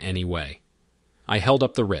embellish it in any way. I held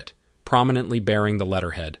up the writ, prominently bearing the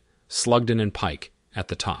letterhead, Slugden and Pike, at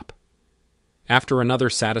the top. After another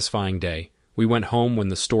satisfying day, we went home when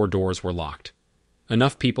the store doors were locked.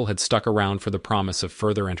 Enough people had stuck around for the promise of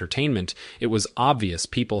further entertainment, it was obvious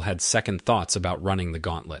people had second thoughts about running the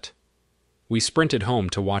gauntlet. We sprinted home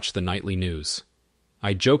to watch the nightly news.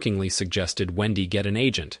 I jokingly suggested Wendy get an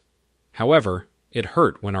agent. However, it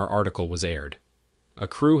hurt when our article was aired. A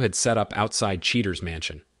crew had set up outside Cheater's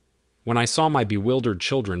mansion. When I saw my bewildered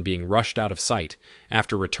children being rushed out of sight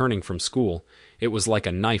after returning from school, it was like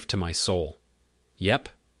a knife to my soul. Yep.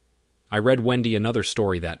 I read Wendy another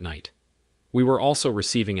story that night. We were also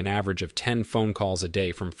receiving an average of 10 phone calls a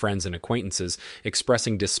day from friends and acquaintances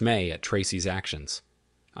expressing dismay at Tracy's actions.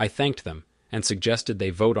 I thanked them and suggested they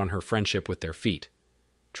vote on her friendship with their feet.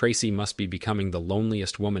 Tracy must be becoming the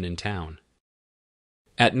loneliest woman in town.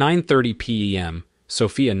 At 9:30 p.m.,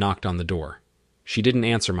 Sophia knocked on the door. She didn't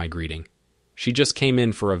answer my greeting. She just came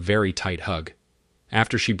in for a very tight hug.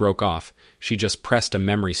 After she broke off, she just pressed a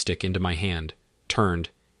memory stick into my hand, turned,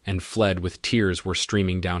 and fled with tears were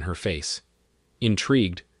streaming down her face.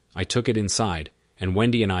 Intrigued, I took it inside, and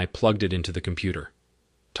Wendy and I plugged it into the computer.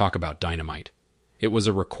 Talk about dynamite. It was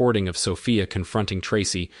a recording of Sophia confronting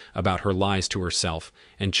Tracy about her lies to herself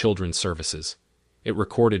and children's services. It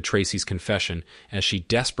recorded Tracy's confession as she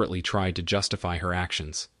desperately tried to justify her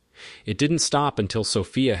actions. It didn't stop until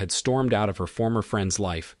Sophia had stormed out of her former friend's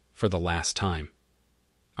life for the last time.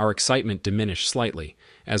 Our excitement diminished slightly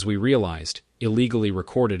as we realized, illegally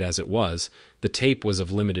recorded as it was, the tape was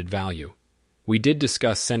of limited value. We did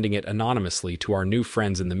discuss sending it anonymously to our new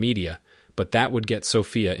friends in the media, but that would get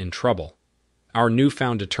Sophia in trouble. Our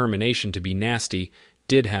newfound determination to be nasty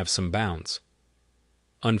did have some bounds.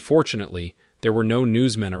 Unfortunately, there were no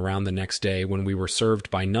newsmen around the next day when we were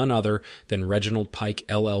served by none other than Reginald Pike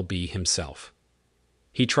LLB himself.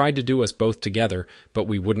 He tried to do us both together, but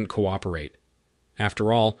we wouldn't cooperate.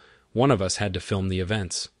 After all, one of us had to film the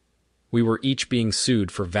events. We were each being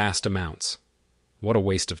sued for vast amounts. What a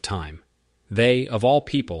waste of time. They, of all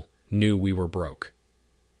people, knew we were broke.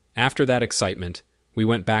 After that excitement, we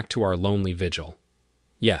went back to our lonely vigil.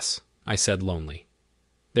 Yes, I said lonely.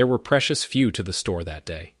 There were precious few to the store that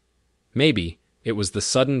day. Maybe it was the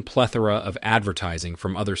sudden plethora of advertising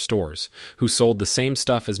from other stores who sold the same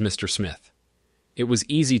stuff as Mr. Smith. It was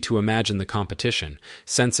easy to imagine the competition,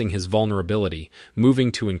 sensing his vulnerability,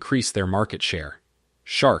 moving to increase their market share.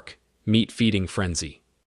 Shark, meat-feeding frenzy.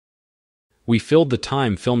 We filled the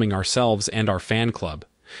time filming ourselves and our fan club.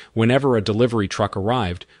 Whenever a delivery truck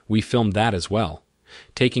arrived, we filmed that as well,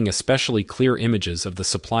 taking especially clear images of the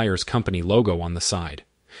supplier's company logo on the side.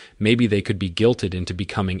 Maybe they could be guilted into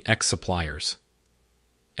becoming ex-suppliers.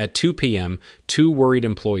 At 2 p.m., 2 worried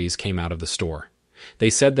employees came out of the store. They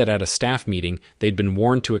said that at a staff meeting they'd been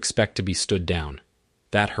warned to expect to be stood down.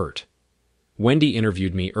 That hurt. Wendy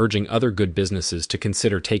interviewed me urging other good businesses to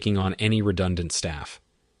consider taking on any redundant staff.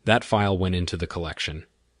 That file went into the collection.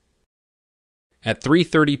 At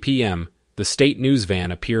 3:30 p.m., the state news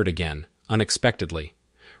van appeared again, unexpectedly.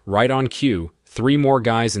 Right on cue, 3 more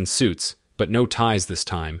guys in suits, but no ties this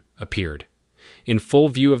time, appeared. In full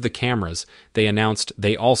view of the cameras, they announced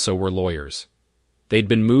they also were lawyers. They'd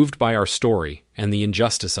been moved by our story and the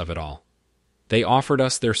injustice of it all. They offered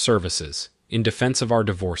us their services, in defense of our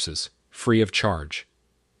divorces, free of charge.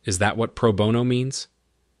 Is that what pro bono means?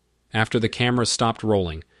 After the cameras stopped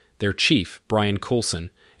rolling, their chief, Brian Coulson,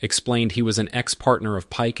 explained he was an ex-partner of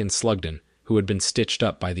Pike and Slugden who had been stitched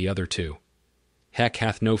up by the other two. Heck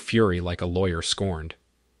hath no fury like a lawyer scorned.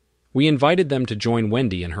 We invited them to join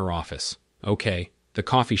Wendy in her office. Okay, the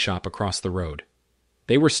coffee shop across the road.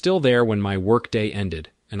 They were still there when my workday ended,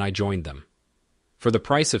 and I joined them. For the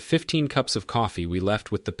price of 15 cups of coffee, we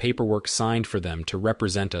left with the paperwork signed for them to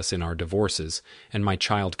represent us in our divorces and my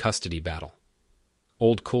child custody battle.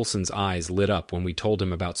 Old Coulson's eyes lit up when we told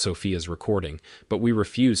him about Sophia's recording, but we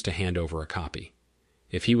refused to hand over a copy.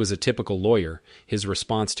 If he was a typical lawyer, his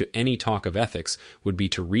response to any talk of ethics would be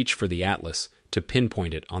to reach for the atlas to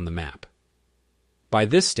pinpoint it on the map. By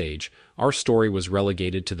this stage, our story was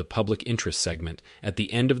relegated to the public interest segment at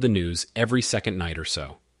the end of the news every second night or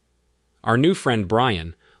so. Our new friend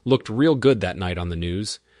Brian looked real good that night on the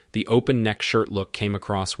news. The open neck shirt look came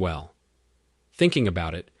across well. Thinking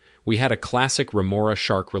about it, we had a classic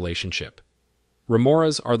remora-shark relationship.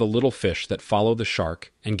 Remoras are the little fish that follow the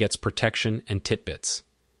shark and gets protection and titbits.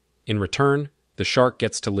 In return, the shark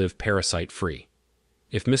gets to live parasite-free.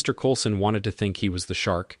 If Mr. Coulson wanted to think he was the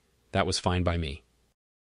shark, that was fine by me.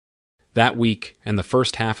 That week, and the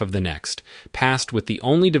first half of the next, passed with the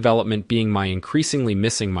only development being my increasingly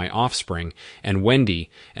missing my offspring and Wendy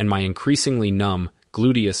and my increasingly numb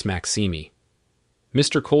gluteus maximi.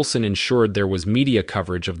 Mr. Coulson ensured there was media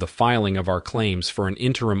coverage of the filing of our claims for an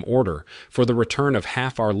interim order for the return of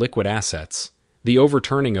half our liquid assets, the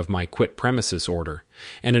overturning of my quit premises order,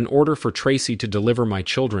 and an order for Tracy to deliver my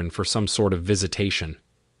children for some sort of visitation.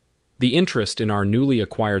 The interest in our newly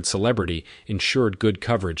acquired celebrity ensured good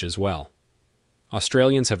coverage as well.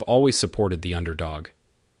 Australians have always supported the underdog.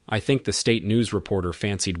 I think the state news reporter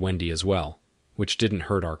fancied Wendy as well, which didn't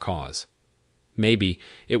hurt our cause. Maybe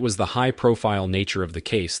it was the high-profile nature of the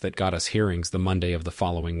case that got us hearings the Monday of the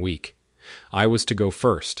following week. I was to go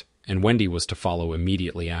first, and Wendy was to follow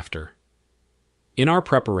immediately after. In our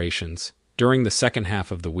preparations, during the second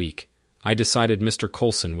half of the week, I decided Mr.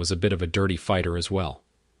 Coulson was a bit of a dirty fighter as well.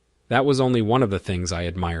 That was only one of the things I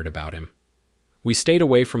admired about him. We stayed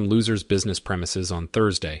away from Loser's business premises on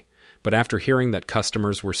Thursday, but after hearing that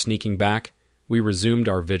customers were sneaking back, we resumed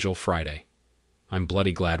our vigil Friday. I'm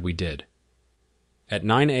bloody glad we did. At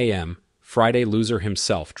 9 a.m., Friday Loser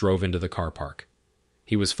himself drove into the car park.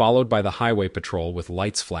 He was followed by the highway patrol with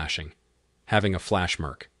lights flashing, having a flash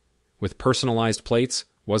merc. With personalized plates,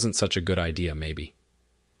 wasn't such a good idea, maybe.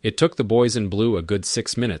 It took the boys in blue a good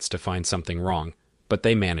 6 minutes to find something wrong, but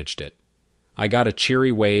they managed it. I got a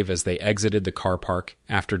cheery wave as they exited the car park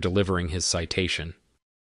after delivering his citation.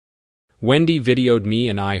 Wendy videoed me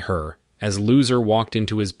and I her as Loser walked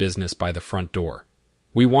into his business by the front door.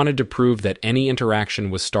 We wanted to prove that any interaction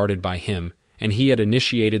was started by him, and he had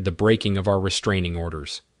initiated the breaking of our restraining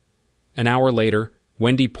orders. An hour later,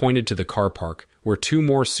 Wendy pointed to the car park where two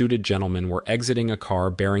more suited gentlemen were exiting a car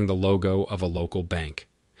bearing the logo of a local bank.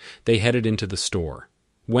 They headed into the store.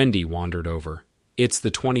 Wendy wandered over. "It's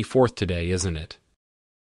the 24th today, isn't it?"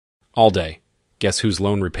 "All day. Guess whose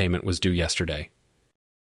loan repayment was due yesterday?"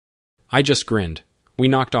 I just grinned. We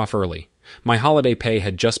knocked off early. My holiday pay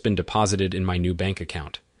had just been deposited in my new bank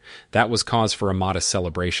account. That was cause for a modest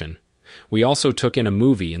celebration. We also took in a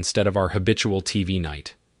movie instead of our habitual TV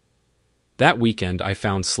night. That weekend I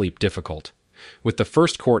found sleep difficult. With the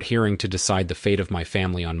first court hearing to decide the fate of my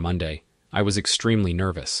family on Monday, I was extremely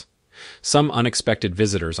nervous. Some unexpected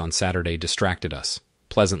visitors on Saturday distracted us,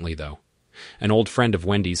 pleasantly though. An old friend of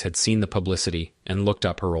Wendy's had seen the publicity and looked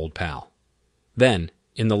up her old pal. Then,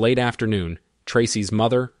 in the late afternoon, Tracy's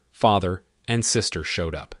mother, father, and sister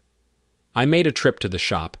showed up. I made a trip to the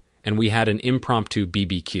shop, and we had an impromptu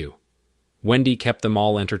BBQ. Wendy kept them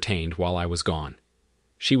all entertained while I was gone.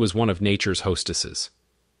 She was one of nature's hostesses.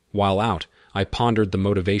 While out, I pondered the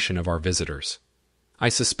motivation of our visitors. I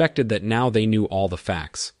suspected that now they knew all the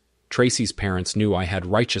facts. Tracy's parents knew I had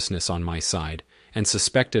righteousness on my side, and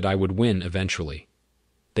suspected I would win eventually.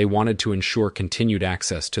 They wanted to ensure continued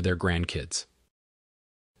access to their grandkids.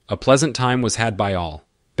 A pleasant time was had by all.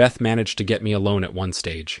 Beth managed to get me alone at one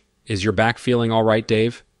stage. "Is your back feeling all right,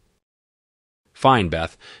 Dave?" "Fine,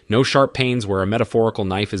 Beth. No sharp pains where a metaphorical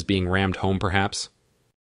knife is being rammed home, perhaps?"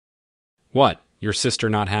 "What, your sister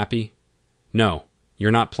not happy?" "No,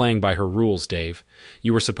 you're not playing by her rules, Dave.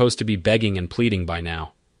 You were supposed to be begging and pleading by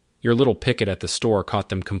now. Your little picket at the store caught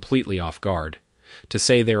them completely off guard. To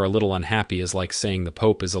say they're a little unhappy is like saying the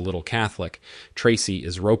Pope is a little Catholic, Tracy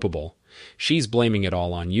is ropeable. She's blaming it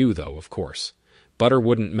all on you, though, of course. Butter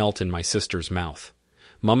wouldn't melt in my sister's mouth.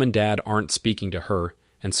 Mum and Dad aren't speaking to her,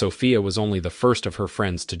 and Sophia was only the first of her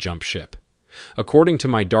friends to jump ship. According to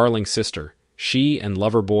my darling sister, She and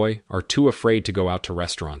Loverboy are too afraid to go out to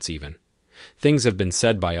restaurants even. Things have been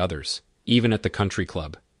said by others, even at the country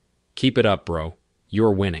club. Keep it up, bro.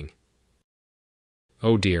 You're winning.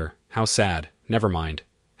 Oh dear, how sad. Never mind.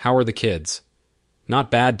 How are the kids?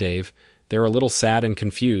 Not bad, Dave. They're a little sad and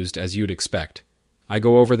confused, as you'd expect. I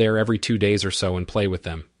go over there every 2 days or so and play with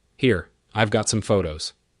them. Here, I've got some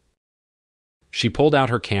photos. She pulled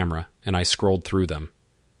out her camera, and I scrolled through them.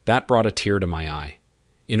 That brought a tear to my eye.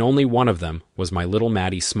 In only one of them was my little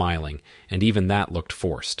Maddie smiling, and even that looked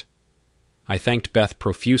forced. I thanked Beth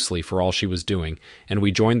profusely for all she was doing, and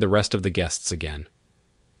we joined the rest of the guests again.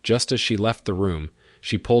 Just as she left the room,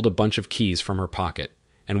 she pulled a bunch of keys from her pocket,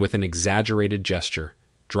 and with an exaggerated gesture,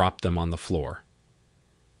 dropped them on the floor.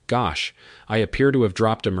 Gosh, I appear to have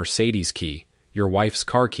dropped a Mercedes key, your wife's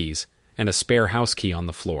car keys, and a spare house key on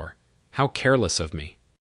the floor. How careless of me.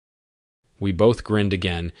 We both grinned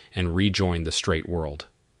again and rejoined the straight world.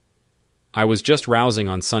 I was just rousing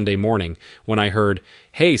on Sunday morning when I heard,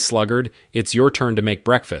 "Hey, sluggard, it's your turn to make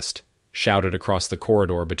breakfast," shouted across the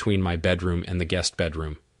corridor between my bedroom and the guest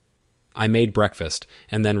bedroom. I made breakfast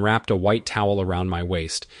and then wrapped a white towel around my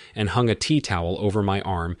waist and hung a tea towel over my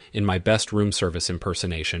arm in my best room service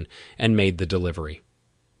impersonation and made the delivery.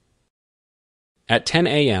 At 10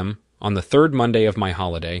 a.m., on the third Monday of my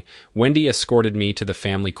holiday, Wendy escorted me to the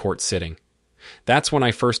family court sitting. That's when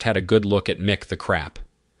I first had a good look at Mick the Crap.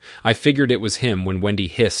 I figured it was him when Wendy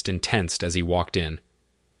hissed and tensed as he walked in.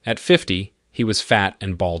 At 50, he was fat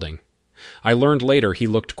and balding. I learned later he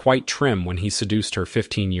looked quite trim when he seduced her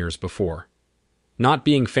 15 years before. Not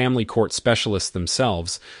being family court specialists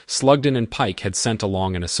themselves, Slugden and Pike had sent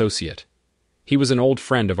along an associate. He was an old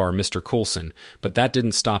friend of our Mr. Coulson, but that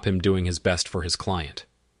didn't stop him doing his best for his client.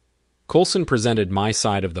 Coulson presented my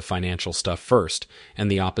side of the financial stuff first, and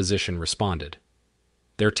the opposition responded.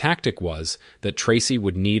 Their tactic was that Tracy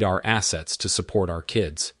would need our assets to support our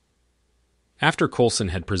kids. After Coulson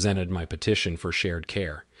had presented my petition for shared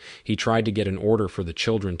care, he tried to get an order for the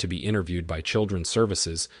children to be interviewed by Children's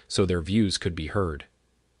Services so their views could be heard.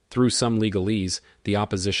 Through some legalese, the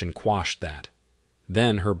opposition quashed that.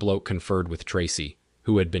 Then her bloke conferred with Tracy,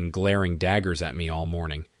 who had been glaring daggers at me all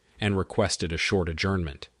morning, and requested a short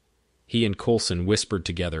adjournment. He and Coulson whispered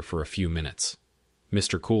together for a few minutes.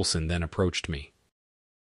 Mr. Coulson then approached me.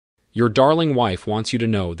 "Your darling wife wants you to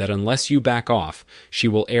know that unless you back off, she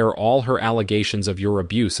will air all her allegations of your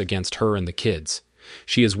abuse against her and the kids.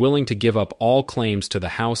 She is willing to give up all claims to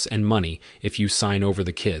the house and money if you sign over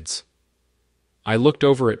the kids." I looked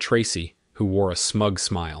over at Tracy, who wore a smug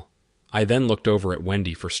smile. I then looked over at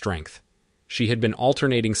Wendy for strength. She had been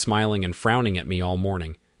alternating smiling and frowning at me all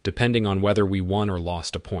morning, depending on whether we won or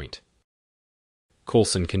lost a point.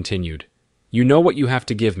 Coulson continued, "You know what you have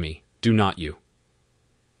to give me, do not you?"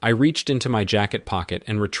 I reached into my jacket pocket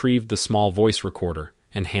and retrieved the small voice recorder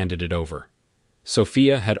and handed it over.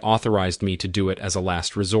 Sophia had authorized me to do it as a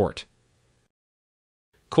last resort.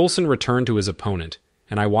 Coulson returned to his opponent,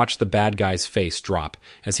 and I watched the bad guy's face drop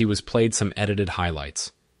as he was played some edited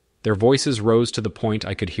highlights. Their voices rose to the point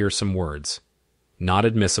I could hear some words. Not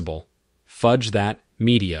admissible, fudge that,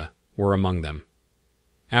 media were among them.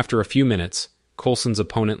 After a few minutes, Coulson's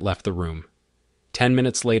opponent left the room. 10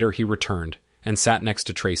 minutes later he returned and sat next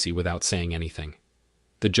to Tracy without saying anything.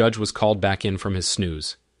 The judge was called back in from his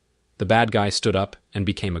snooze. The bad guy stood up and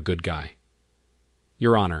became a good guy.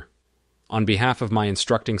 "Your Honor, on behalf of my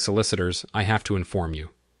instructing solicitors, I have to inform you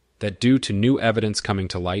that due to new evidence coming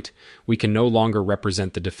to light, we can no longer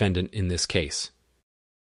represent the defendant in this case."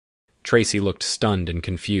 Tracy looked stunned and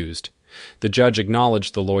confused. The judge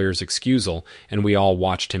acknowledged the lawyer's excusal, and we all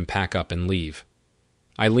watched him pack up and leave.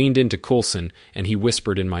 I leaned into Coulson, and he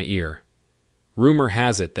whispered in my ear, "Rumor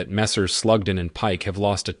has it that Messrs. Slugden and Pike have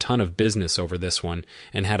lost a ton of business over this one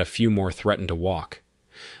and had a few more threaten to walk.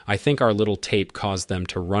 I think our little tape caused them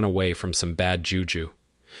to run away from some bad juju.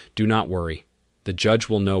 Do not worry. The judge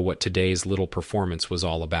will know what today's little performance was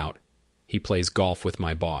all about. He plays golf with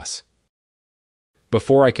my boss."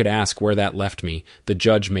 Before I could ask where that left me, the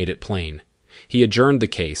judge made it plain. He adjourned the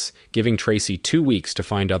case, giving Tracy 2 weeks to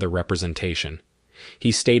find other representation.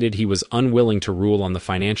 He stated he was unwilling to rule on the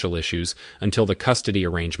financial issues until the custody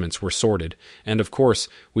arrangements were sorted, and of course,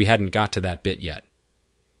 we hadn't got to that bit yet.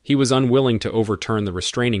 He was unwilling to overturn the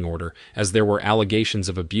restraining order as there were allegations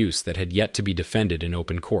of abuse that had yet to be defended in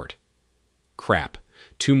open court. Crap,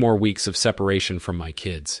 2 more weeks of separation from my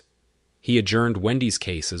kids. He adjourned Wendy's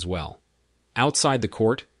case as well. Outside the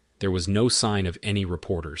court, there was no sign of any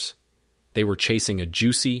reporters. They were chasing a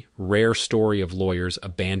juicy, rare story of lawyers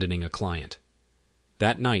abandoning a client.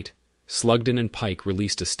 That night, Slugden and Pike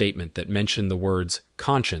released a statement that mentioned the words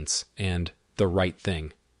conscience and the right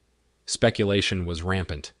thing. Speculation was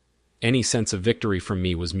rampant. Any sense of victory from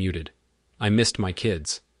me was muted. I missed my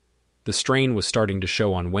kids. The strain was starting to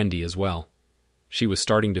show on Wendy as well. She was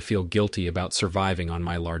starting to feel guilty about surviving on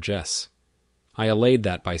my largesse. I allayed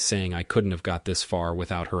that by saying I couldn't have got this far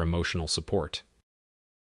without her emotional support.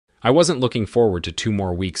 I wasn't looking forward to 2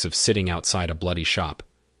 more weeks of sitting outside a bloody shop.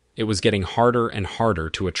 It was getting harder and harder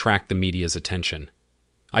to attract the media's attention.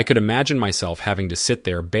 I could imagine myself having to sit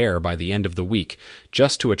there bare by the end of the week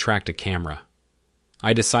just to attract a camera.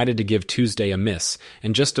 I decided to give Tuesday a miss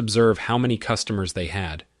and just observe how many customers they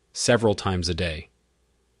had, several times a day.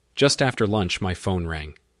 Just after lunch, my phone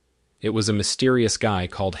rang. It was a mysterious guy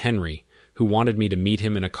called Henry who wanted me to meet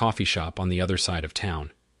him in a coffee shop on the other side of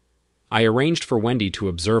town. I arranged for Wendy to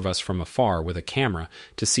observe us from afar with a camera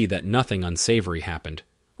to see that nothing unsavory happened,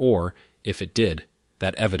 or, if it did,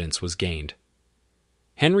 that evidence was gained.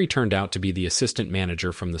 Henry turned out to be the assistant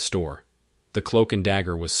manager from the store. The cloak and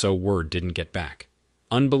dagger was so word didn't get back.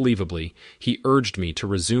 Unbelievably, he urged me to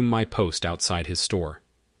resume my post outside his store.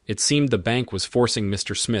 It seemed the bank was forcing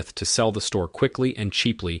Mr. Smith to sell the store quickly and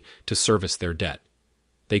cheaply to service their debt.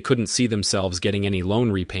 They couldn't see themselves getting any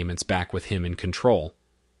loan repayments back with him in control.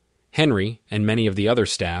 Henry and many of the other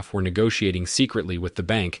staff were negotiating secretly with the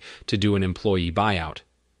bank to do an employee buyout.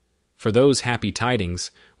 For those happy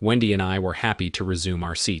tidings, Wendy and I were happy to resume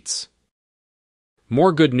our seats.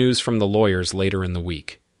 More good news from the lawyers later in the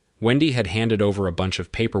week. Wendy had handed over a bunch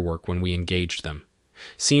of paperwork when we engaged them.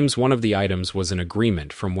 Seems one of the items was an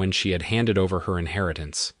agreement from when she had handed over her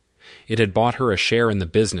inheritance. It had bought her a share in the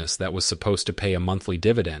business that was supposed to pay a monthly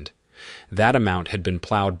dividend. That amount had been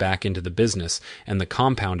plowed back into the business, and the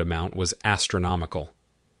compound amount was astronomical.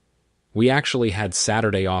 We actually had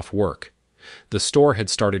Saturday off work. The store had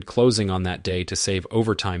started closing on that day to save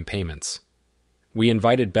overtime payments. We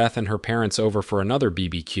invited Beth and her parents over for another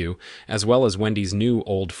BBQ, as well as Wendy's new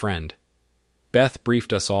old friend. Beth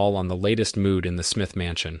briefed us all on the latest mood in the Smith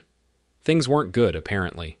mansion. Things weren't good,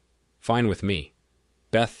 apparently. Fine with me.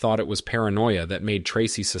 Beth thought it was paranoia that made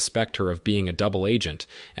Tracy suspect her of being a double agent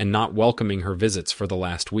and not welcoming her visits for the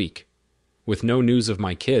last week. With no news of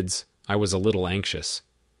my kids, I was a little anxious.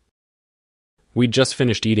 We'd just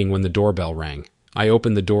finished eating when the doorbell rang. I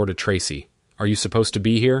opened the door to Tracy. "Are you supposed to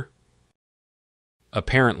be here?"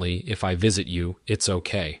 "Apparently, if I visit you, it's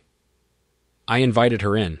okay." I invited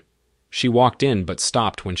her in. She walked in but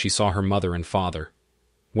stopped when she saw her mother and father.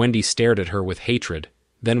 Wendy stared at her with hatred,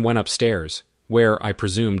 then went upstairs, where, I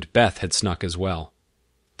presumed, Beth had snuck as well.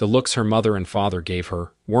 The looks her mother and father gave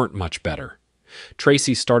her weren't much better.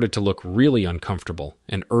 Tracy started to look really uncomfortable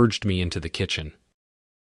and urged me into the kitchen.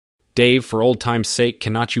 "Dave, for old time's sake,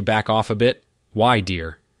 cannot you back off a bit? Why,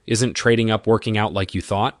 dear? Isn't trading up working out like you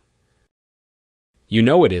thought?" "You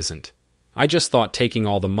know it isn't. I just thought taking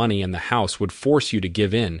all the money in the house would force you to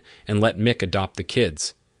give in and let Mick adopt the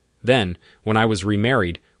kids. Then, when I was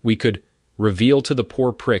remarried, we could reveal to the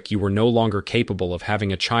poor prick you were no longer capable of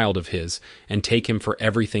having a child of his and take him for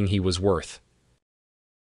everything he was worth."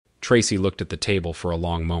 Tracy looked at the table for a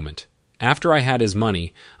long moment. "After I had his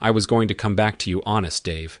money, I was going to come back to you honest,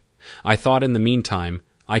 Dave. I thought in the meantime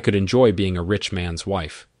I could enjoy being a rich man's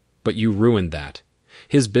wife. But you ruined that.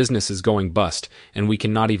 His business is going bust, and we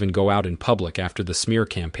cannot even go out in public after the smear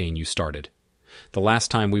campaign you started. The last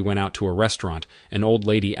time we went out to a restaurant, an old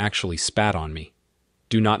lady actually spat on me.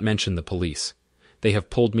 Do not mention the police. They have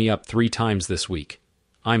pulled me up 3 times this week.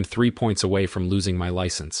 I'm 3 points away from losing my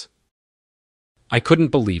license." I couldn't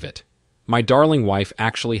believe it. My darling wife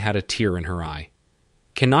actually had a tear in her eye.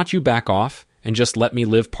 "Cannot you back off and just let me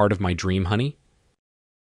live part of my dream, honey?"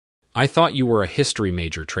 "I thought you were a history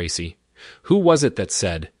major, Tracy. Who was it that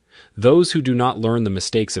said, 'Those who do not learn the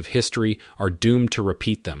mistakes of history are doomed to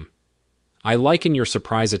repeat them'? I liken your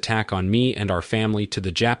surprise attack on me and our family to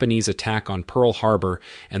the Japanese attack on Pearl Harbor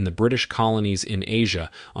and the British colonies in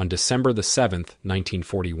Asia on December the 7th,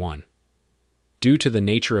 1941. Due to the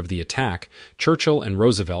nature of the attack, Churchill and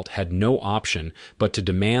Roosevelt had no option but to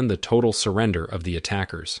demand the total surrender of the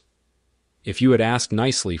attackers. If you had asked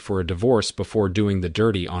nicely for a divorce before doing the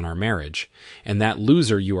dirty on our marriage, and that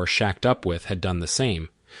loser you are shacked up with had done the same,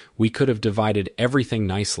 we could have divided everything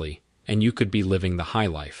nicely, and you could be living the high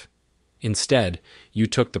life. Instead, you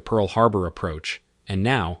took the Pearl Harbor approach, and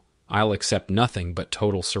now I'll accept nothing but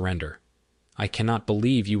total surrender. I cannot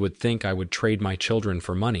believe you would think I would trade my children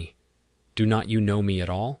for money. Do not you know me at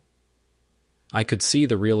all?" I could see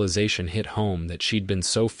the realization hit home that she'd been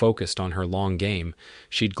so focused on her long game,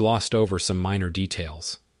 she'd glossed over some minor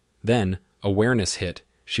details. Then, awareness hit,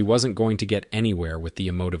 she wasn't going to get anywhere with the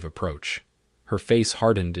emotive approach. Her face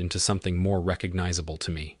hardened into something more recognizable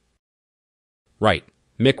to me. "Right.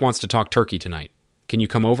 Mick wants to talk turkey tonight. Can you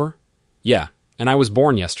come over? Yeah, and I was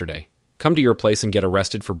born yesterday. Come to your place and get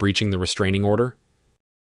arrested for breaching the restraining order?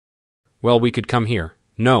 Well, we could come here.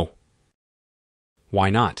 No. Why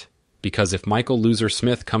not? Because if Michael Loser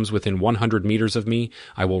Smith comes within 100 meters of me,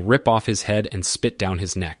 I will rip off his head and spit down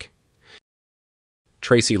his neck.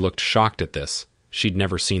 Tracy looked shocked at this. She'd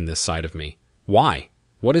never seen this side of me. Why?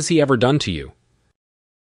 What has he ever done to you?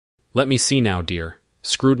 Let me see now, dear.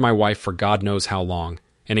 Screwed my wife for God knows how long,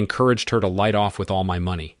 and encouraged her to light off with all my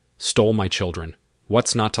money. Stole my children.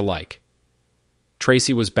 What's not to like?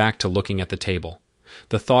 Tracy was back to looking at the table.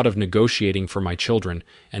 The thought of negotiating for my children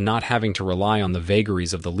and not having to rely on the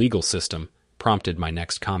vagaries of the legal system prompted my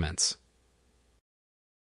next comments.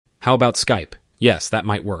 How about Skype? Yes, that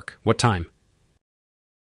might work. What time?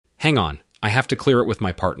 Hang on. I have to clear it with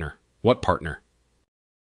my partner. What partner?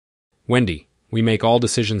 Wendy. We make all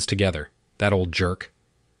decisions together. That old jerk.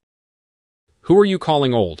 Who are you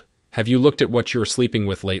calling old? Have you looked at what you're sleeping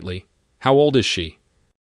with lately? How old is she?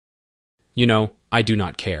 You know, I do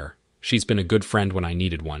not care. She's been a good friend when I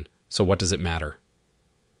needed one, so what does it matter?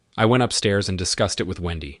 I went upstairs and discussed it with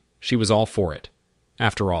Wendy. She was all for it.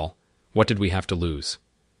 After all, what did we have to lose?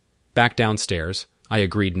 Back downstairs, I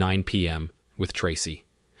agreed 9 p.m. with Tracy.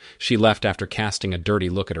 She left after casting a dirty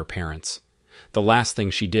look at her parents. The last thing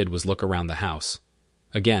she did was look around the house.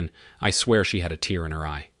 Again, I swear she had a tear in her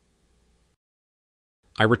eye.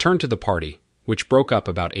 I returned to the party, which broke up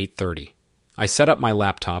about 8:30. I set up my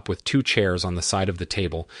laptop with 2 chairs on the side of the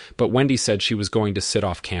table, but Wendy said she was going to sit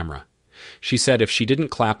off camera. She said if she didn't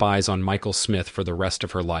clap eyes on Michael Smith for the rest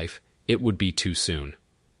of her life, it would be too soon.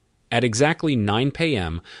 At exactly 9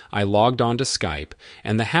 p.m., I logged on to Skype,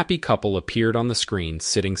 and the happy couple appeared on the screen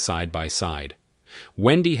sitting side by side.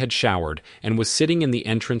 Wendy had showered and was sitting in the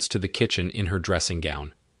entrance to the kitchen in her dressing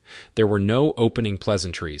gown. There were no opening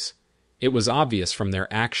pleasantries. It was obvious from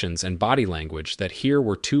their actions and body language that here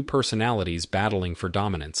were 2 personalities battling for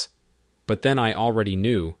dominance. But then I already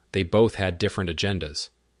knew they both had different agendas.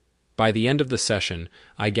 By the end of the session,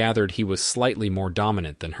 I gathered he was slightly more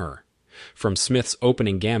dominant than her. From Smith's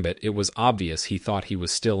opening gambit, it was obvious he thought he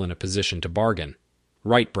was still in a position to bargain.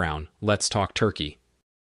 Right, Brown, let's talk turkey.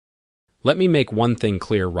 Let me make one thing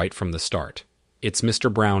clear right from the start. It's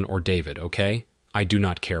Mr. Brown or David, okay? I do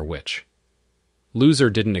not care which. Loser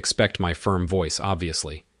didn't expect my firm voice,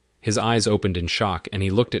 obviously. His eyes opened in shock, and he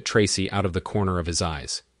looked at Tracy out of the corner of his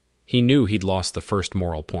eyes. He knew he'd lost the first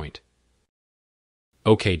moral point.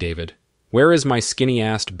 Okay, David. Where is my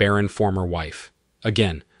skinny-assed, barren former wife?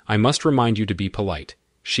 Again, I must remind you to be polite.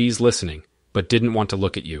 She's listening, but didn't want to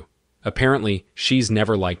look at you. Apparently, she's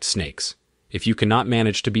never liked snakes. If you cannot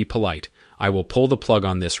manage to be polite, I will pull the plug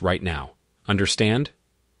on this right now. Understand?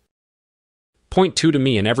 Point 2 to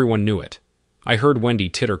me and everyone knew it. I heard Wendy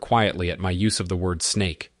titter quietly at my use of the word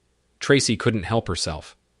snake. Tracy couldn't help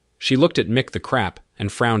herself. She looked at Mick the Crap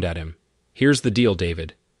and frowned at him. Here's the deal,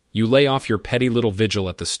 David. You lay off your petty little vigil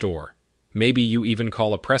at the store. Maybe you even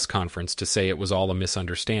call a press conference to say it was all a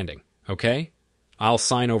misunderstanding, okay? I'll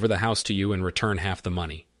sign over the house to you and return half the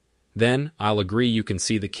money. Then I'll agree you can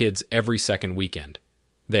see the kids every second weekend.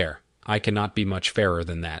 There, I cannot be much fairer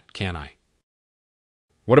than that, can I?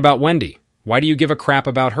 What about Wendy? Why do you give a crap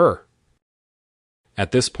about her?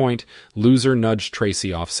 At this point, Loser nudged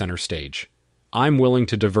Tracy off center stage. I'm willing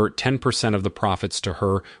to divert 10% of the profits to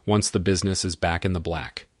her once the business is back in the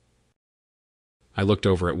black. I looked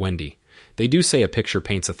over at Wendy. They do say a picture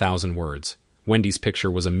paints 1,000 words. Wendy's picture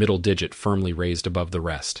was a middle digit firmly raised above the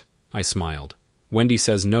rest. I smiled. Wendy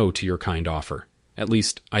says no to your kind offer. At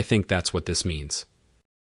least, I think that's what this means.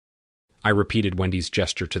 I repeated Wendy's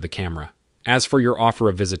gesture to the camera. As for your offer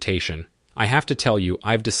of visitation, I have to tell you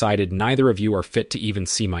I've decided neither of you are fit to even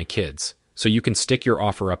see my kids, so you can stick your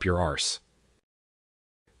offer up your arse.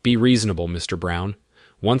 Be reasonable, Mr. Brown.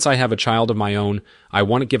 Once I have a child of my own, I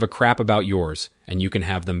won't give a crap about yours, and you can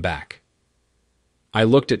have them back. I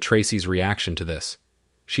looked at Tracy's reaction to this.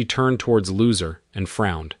 She turned towards Loser and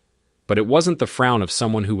frowned. But it wasn't the frown of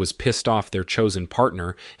someone who was pissed off their chosen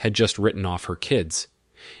partner had just written off her kids.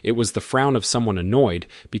 It was the frown of someone annoyed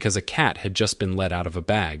because a cat had just been let out of a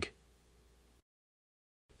bag.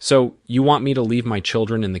 So, you want me to leave my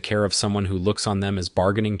children in the care of someone who looks on them as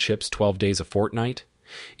bargaining chips 12 days a fortnight?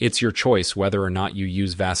 It's your choice whether or not you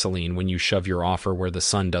use Vaseline when you shove your offer where the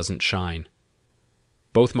sun doesn't shine.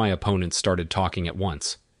 Both my opponents started talking at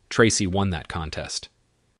once. Tracy won that contest.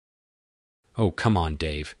 Oh, come on,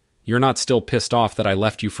 Dave. You're not still pissed off that I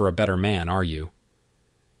left you for a better man, are you?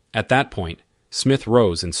 At that point, Smith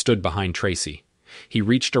rose and stood behind Tracy. He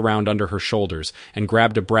reached around under her shoulders and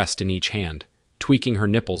grabbed a breast in each hand, tweaking her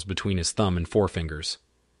nipples between his thumb and forefingers.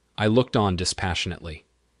 I looked on dispassionately.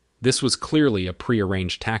 This was clearly a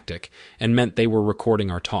prearranged tactic and meant they were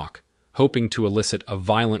recording our talk, hoping to elicit a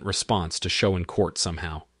violent response to show in court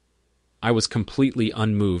somehow. I was completely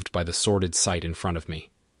unmoved by the sordid sight in front of me.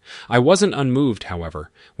 I wasn't unmoved,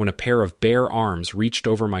 however, when a pair of bare arms reached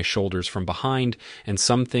over my shoulders from behind and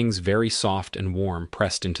some things very soft and warm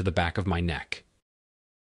pressed into the back of my neck.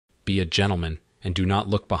 "Be a gentleman and do not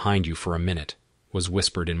look behind you for a minute," was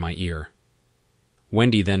whispered in my ear.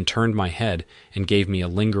 Wendy then turned my head and gave me a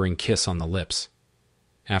lingering kiss on the lips.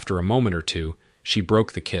 After a moment or two, she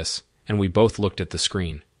broke the kiss, and we both looked at the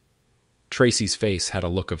screen. Tracy's face had a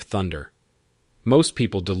look of thunder. Most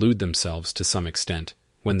people delude themselves to some extent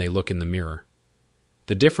when they look in the mirror.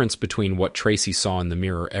 The difference between what Tracy saw in the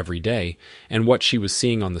mirror every day and what she was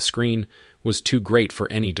seeing on the screen was too great for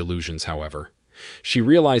any delusions, however. She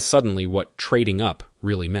realized suddenly what trading up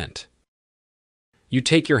really meant. "You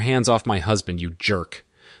take your hands off my husband, you jerk."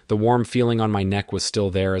 The warm feeling on my neck was still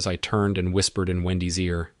there as I turned and whispered in Wendy's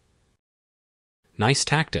ear. "Nice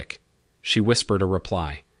tactic," she whispered a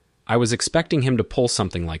reply. I was expecting him to pull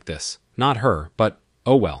something like this. Not her, but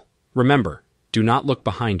oh well. Remember, do not look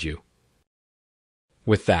behind you.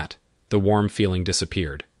 With that, the warm feeling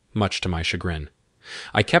disappeared, much to my chagrin.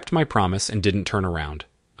 I kept my promise and didn't turn around.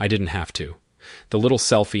 I didn't have to. The little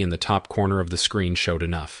selfie in the top corner of the screen showed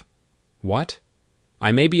enough. What?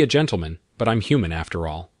 I may be a gentleman, but I'm human after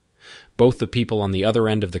all. Both the people on the other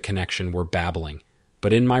end of the connection were babbling,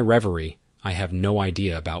 but in my reverie, I have no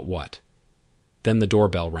idea about what. Then the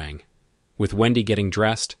doorbell rang. With Wendy getting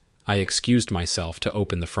dressed, I excused myself to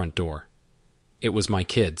open the front door. It was my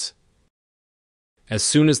kids. As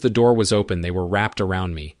soon as the door was open, they were wrapped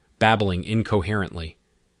around me, babbling incoherently.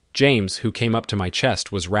 James, who came up to my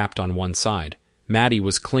chest, was wrapped on one side. Maddie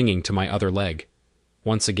was clinging to my other leg.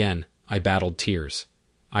 Once again, I battled tears.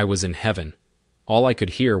 I was in heaven. All I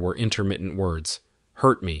could hear were intermittent words.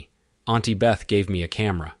 "Hurt me. Auntie Beth gave me a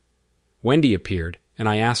camera." Wendy appeared, and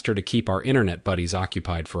I asked her to keep our internet buddies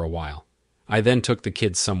occupied for a while. I then took the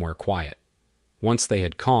kids somewhere quiet. Once they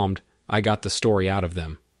had calmed, I got the story out of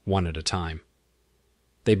them, one at a time.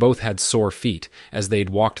 They both had sore feet, as they'd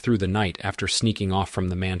walked through the night after sneaking off from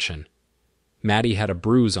the mansion. Maddie had a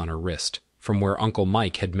bruise on her wrist, from where Uncle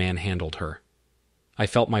Mike had manhandled her. I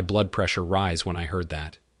felt my blood pressure rise when I heard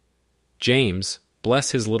that. James,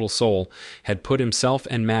 bless his little soul, had put himself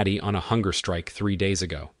and Maddie on a hunger strike 3 days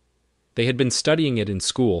ago. They had been studying it in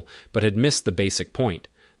school, but had missed the basic point,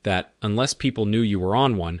 that unless people knew you were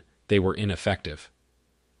on one, they were ineffective.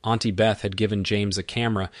 Auntie Beth had given James a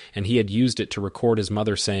camera, and he had used it to record his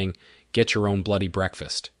mother saying, "Get your own bloody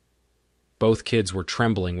breakfast." Both kids were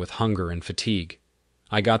trembling with hunger and fatigue.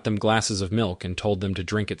 I got them glasses of milk and told them to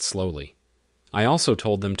drink it slowly. I also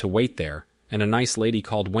told them to wait there, and a nice lady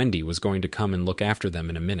called Wendy was going to come and look after them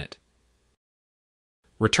in a minute.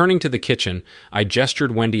 Returning to the kitchen, I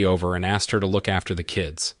gestured Wendy over and asked her to look after the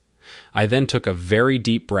kids. I then took a very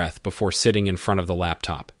deep breath before sitting in front of the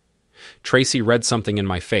laptop. Tracy read something in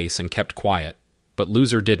my face and kept quiet, but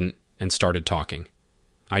Loser didn't and started talking.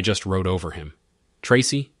 I just wrote over him.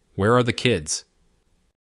 "Tracy, where are the kids?"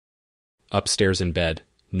 "Upstairs in bed."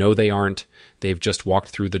 "No, they aren't. They've just walked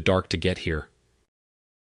through the dark to get here."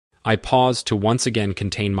 I paused to once again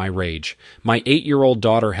contain my rage. "My 8-year-old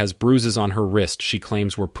daughter has bruises on her wrist she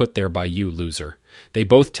claims were put there by you, Loser. They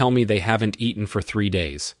both tell me they haven't eaten for 3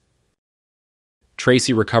 days.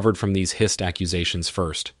 Tracy recovered from these hissed accusations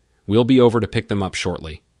first. "We'll be over to pick them up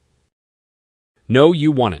shortly." "No,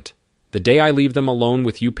 you won't. The day I leave them alone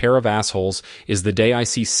with you pair of assholes is the day I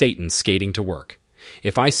see Satan skating to work.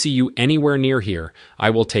 If I see you anywhere near here,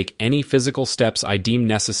 I will take any physical steps I deem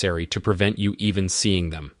necessary to prevent you even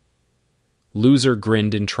seeing them." Loser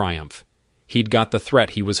grinned in triumph. He'd got the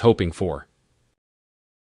threat he was hoping for.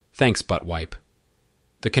 "Thanks, Buttwipe."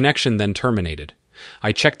 The connection then terminated.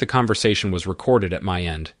 I checked the conversation was recorded at my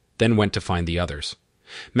end, then went to find the others.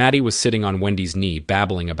 Maddie was sitting on Wendy's knee,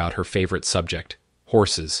 babbling about her favorite subject,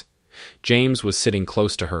 horses. James was sitting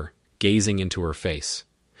close to her, gazing into her face.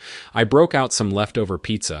 I broke out some leftover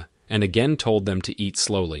pizza and again told them to eat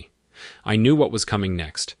slowly. I knew what was coming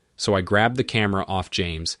next, so I grabbed the camera off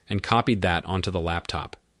James and copied that onto the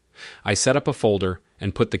laptop. I set up a folder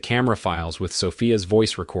and put the camera files with Sophia's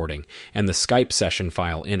voice recording and the Skype session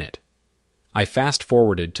file in it. I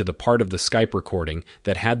fast-forwarded to the part of the Skype recording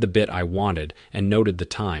that had the bit I wanted and noted the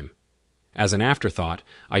time. As an afterthought,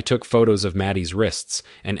 I took photos of Maddie's wrists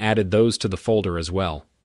and added those to the folder as well.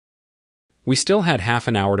 We still had half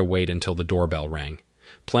an hour to wait until the doorbell rang.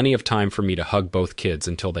 Plenty of time for me to hug both kids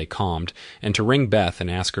until they calmed and to ring Beth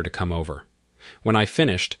and ask her to come over. When I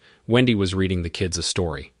finished, Wendy was reading the kids a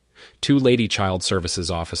story. 2 lady child services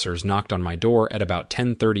officers knocked on my door at about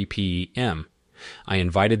 10:30 p.m. I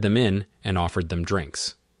invited them in and offered them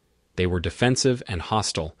drinks. They were defensive and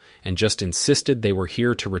hostile, and just insisted they were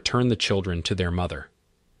here to return the children to their mother.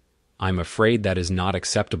 I'm afraid that is not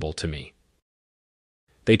acceptable to me.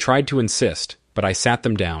 They tried to insist, but I sat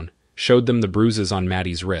them down, showed them the bruises on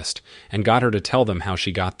Maddie's wrist, and got her to tell them how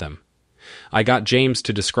she got them. I got James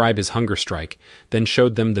to describe his hunger strike, then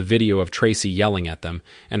showed them the video of Tracy yelling at them,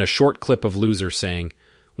 and a short clip of Loser saying,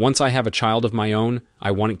 "Once I have a child of my own,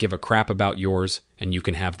 I won't give a crap about yours, and you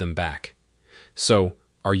can have them back." So,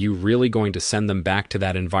 are you really going to send them back to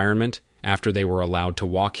that environment after they were allowed to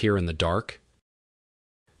walk here in the dark?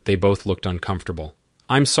 They both looked uncomfortable.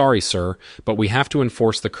 I'm sorry, sir, but we have to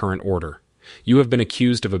enforce the current order. You have been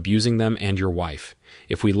accused of abusing them and your wife.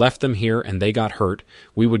 If we left them here and they got hurt,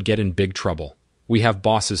 we would get in big trouble. We have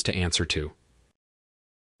bosses to answer to.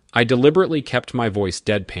 I deliberately kept my voice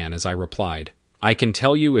deadpan as I replied, I can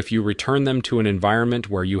tell you if you return them to an environment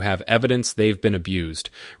where you have evidence they've been abused,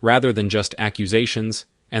 rather than just accusations,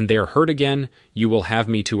 and they're hurt again, you will have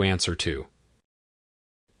me to answer to.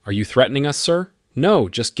 Are you threatening us, sir? No,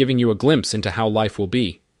 just giving you a glimpse into how life will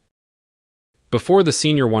be. Before the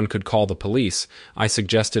senior one could call the police, I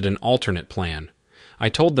suggested an alternate plan. I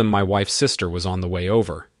told them my wife's sister was on the way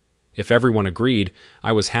over. If everyone agreed,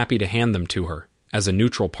 I was happy to hand them to her, as a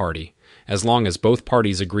neutral party, as long as both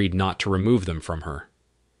parties agreed not to remove them from her.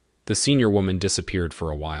 The senior woman disappeared for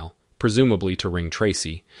a while, presumably to ring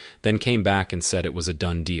Tracy, then came back and said it was a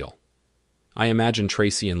done deal. I imagine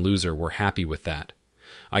Tracy and Loser were happy with that.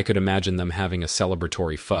 I could imagine them having a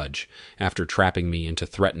celebratory fudge after trapping me into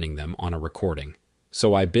threatening them on a recording.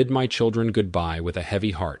 So I bid my children goodbye with a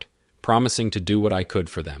heavy heart, promising to do what I could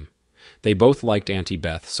for them. They both liked Auntie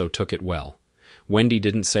Beth, so took it well. Wendy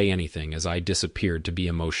didn't say anything as I disappeared to be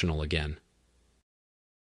emotional again.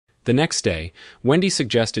 The next day, Wendy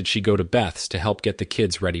suggested she go to Beth's to help get the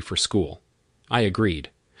kids ready for school. I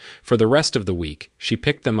agreed. For the rest of the week, she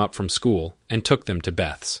picked them up from school and took them to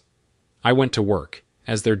Beth's. I went to work,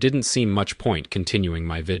 as there didn't seem much point continuing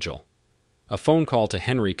my vigil. A phone call to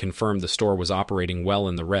Henry confirmed the store was operating well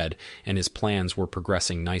in the red and his plans were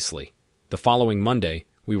progressing nicely. The following Monday,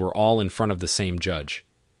 we were all in front of the same judge.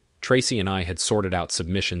 Tracy and I had sorted out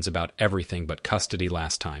submissions about everything but custody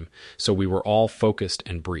last time, so we were all focused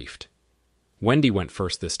and briefed. Wendy went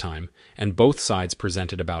first this time, and both sides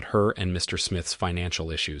presented about her and Mr. Smith's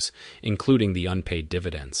financial issues, including the unpaid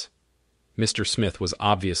dividends. Mr. Smith was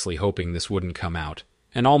obviously hoping this wouldn't come out,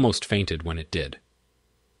 and almost fainted when it did.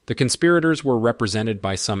 The conspirators were represented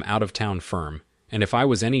by some out-of-town firm, and if I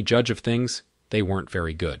was any judge of things, they weren't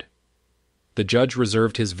very good. The judge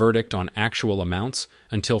reserved his verdict on actual amounts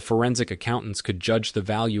until forensic accountants could judge the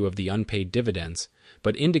value of the unpaid dividends,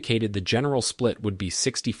 but indicated the general split would be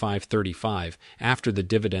 65-35 after the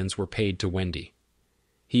dividends were paid to Wendy.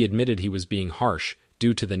 He admitted he was being harsh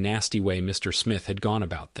due to the nasty way Mr. Smith had gone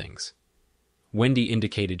about things. Wendy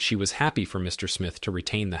indicated she was happy for Mr. Smith to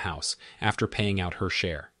retain the house after paying out her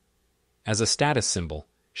share. As a status symbol,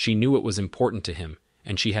 she knew it was important to him,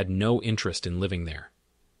 and she had no interest in living there.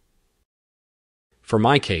 For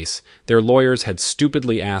my case, their lawyers had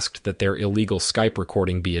stupidly asked that their illegal Skype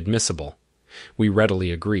recording be admissible. We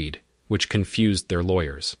readily agreed, which confused their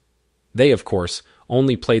lawyers. They, of course,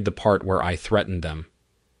 only played the part where I threatened them.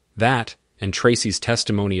 That, and Tracy's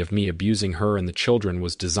testimony of me abusing her and the children,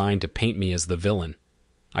 was designed to paint me as the villain.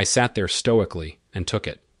 I sat there stoically and took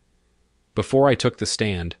it. Before I took the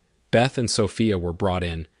stand, Beth and Sophia were brought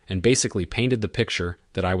in and basically painted the picture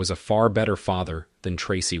that I was a far better father than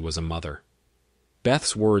Tracy was a mother.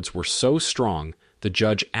 Beth's words were so strong, the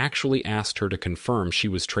judge actually asked her to confirm she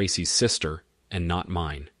was Tracy's sister and not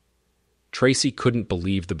mine. Tracy couldn't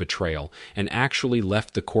believe the betrayal and actually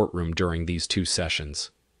left the courtroom during these 2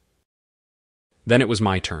 sessions. Then it was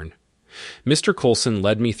my turn. Mr. Coulson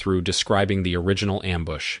led me through describing the original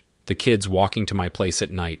ambush, the kids walking to my place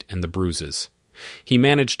at night, and the bruises. He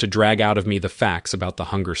managed to drag out of me the facts about the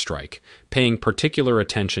hunger strike, paying particular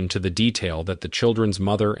attention to the detail that the children's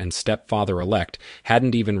mother and stepfather-elect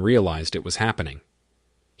hadn't even realized it was happening.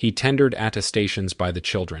 He tendered attestations by the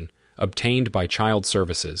children, obtained by child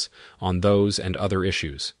services, on those and other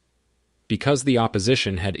issues. Because the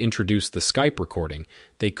opposition had introduced the Skype recording,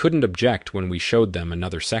 they couldn't object when we showed them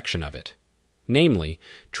another section of it. Namely,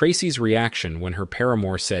 Tracy's reaction when her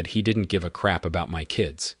paramour said he didn't give a crap about my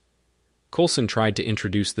kids. Coulson tried to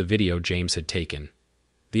introduce the video James had taken.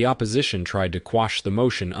 The opposition tried to quash the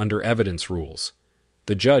motion under evidence rules.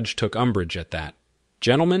 The judge took umbrage at that.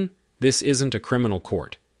 Gentlemen, this isn't a criminal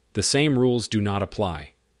court. The same rules do not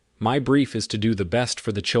apply. My brief is to do the best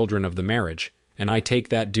for the children of the marriage, and I take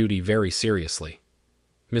that duty very seriously.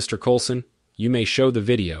 Mr. Coulson, you may show the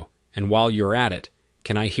video, and while you're at it,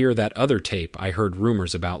 can I hear that other tape I heard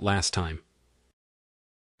rumors about last time?"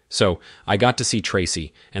 So, I got to see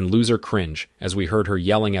Tracy and lose her cringe as we heard her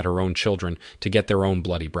yelling at her own children to get their own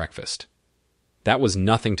bloody breakfast. That was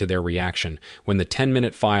nothing to their reaction when the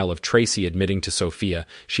 10-minute file of Tracy admitting to Sophia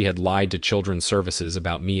she had lied to Children's Services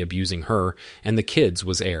about me abusing her and the kids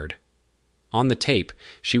was aired. On the tape,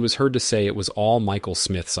 she was heard to say it was all Michael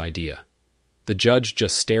Smith's idea. The judge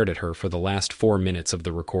just stared at her for the last 4 minutes of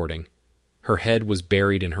the recording. Her head was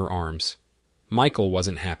buried in her arms. Michael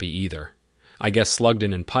wasn't happy either. I guess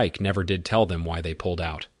Slugden and Pike never did tell them why they pulled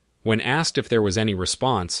out. When asked if there was any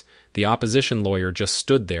response, the opposition lawyer just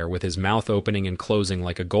stood there with his mouth opening and closing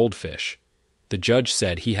like a goldfish. The judge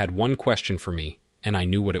said he had one question for me, and I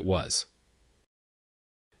knew what it was.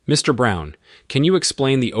 "Mr. Brown, can you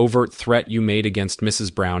explain the overt threat you made against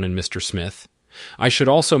Mrs. Brown and Mr. Smith? I should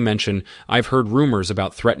also mention I've heard rumors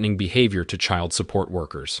about threatening behavior to child support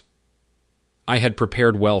workers." I had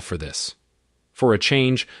prepared well for this. For a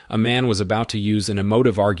change, a man was about to use an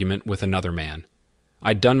emotive argument with another man.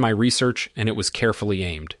 I'd done my research, and it was carefully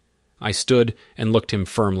aimed. I stood and looked him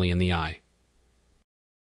firmly in the eye.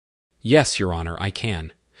 "Yes, Your Honor, I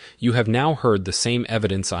can. You have now heard the same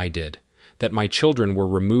evidence I did, that my children were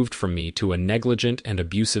removed from me to a negligent and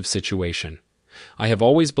abusive situation. I have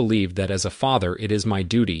always believed that as a father it is my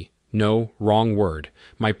duty, no, wrong word,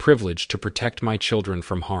 my privilege to protect my children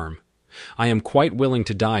from harm. I am quite willing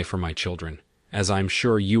to die for my children, as I am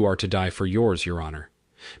sure you are to die for yours, Your Honor.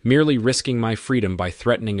 Merely risking my freedom by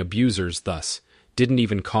threatening abusers thus didn't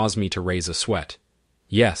even cause me to raise a sweat.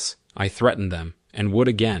 Yes, I threatened them, and would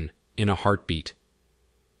again, in a heartbeat."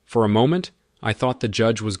 For a moment, I thought the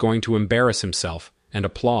judge was going to embarrass himself and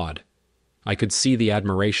applaud. I could see the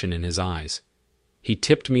admiration in his eyes. He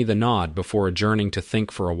tipped me the nod before adjourning to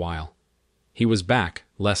think for a while. He was back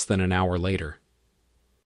less than an hour later.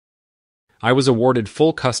 I was awarded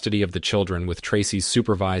full custody of the children with Tracy's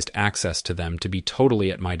supervised access to them to be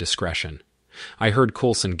totally at my discretion. I heard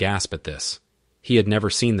Coulson gasp at this. He had never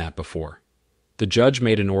seen that before. The judge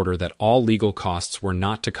made an order that all legal costs were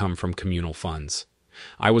not to come from communal funds.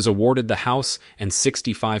 I was awarded the house and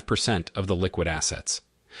 65% of the liquid assets.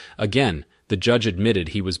 Again, the judge admitted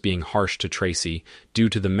he was being harsh to Tracy due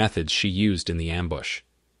to the methods she used in the ambush.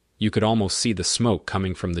 You could almost see the smoke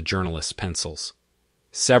coming from the journalist's pencils.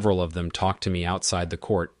 Several of them talked to me outside the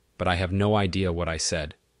court, but I have no idea what I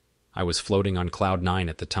said. I was floating on cloud 9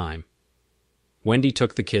 at the time. Wendy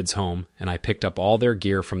took the kids home, and I picked up all their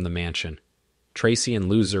gear from the mansion. Tracy and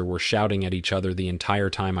Loser were shouting at each other the entire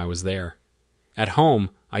time I was there. At home,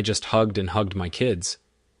 I just hugged and hugged my kids.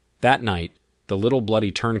 That night, the little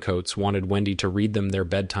bloody turncoats wanted Wendy to read them their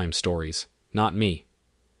bedtime stories, not me.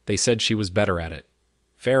 They said she was better at it.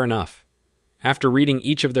 Fair enough. After reading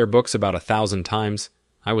each of their books about 1,000 times,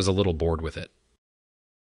 I was a little bored with it.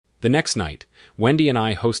 The next night, Wendy and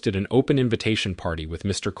I hosted an open invitation party with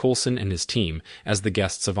Mr. Coulson and his team as the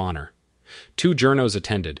guests of honor. 2 journos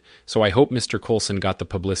attended, so I hope Mr. Coulson got the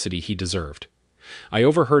publicity he deserved. I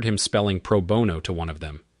overheard him spelling pro bono to one of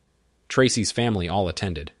them. Tracy's family all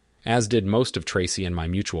attended, as did most of Tracy and my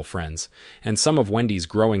mutual friends, and some of Wendy's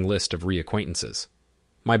growing list of reacquaintances.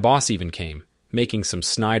 My boss even came, making some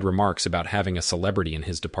snide remarks about having a celebrity in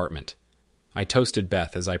his department. I toasted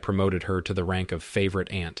Beth as I promoted her to the rank of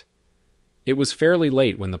favorite aunt. It was fairly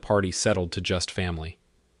late when the party settled to just family.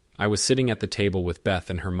 I was sitting at the table with Beth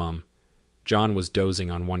and her mum. John was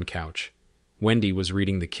dozing on one couch. Wendy was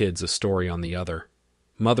reading the kids a story on the other.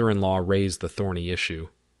 Mother-in-law raised the thorny issue.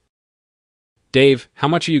 "Dave, how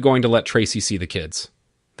much are you going to let Tracy see the kids?"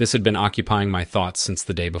 This had been occupying my thoughts since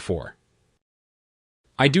the day before.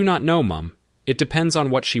 "I do not know, Mum. It depends on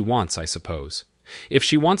what she wants, I suppose. If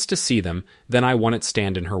she wants to see them, then I won't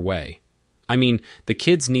stand in her way. I mean, the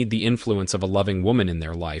kids need the influence of a loving woman in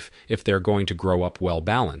their life if they're going to grow up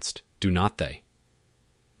well-balanced, do not they?"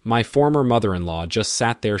 My former mother-in-law just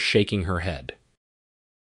sat there shaking her head.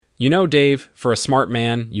 "You know, Dave, for a smart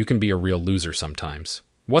man, you can be a real loser sometimes.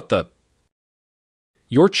 What the—"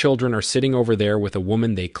 "Your children are sitting over there with a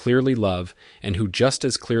woman they clearly love and who just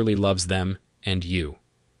as clearly loves them and you."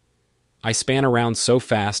 I span around so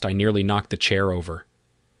fast I nearly knocked the chair over.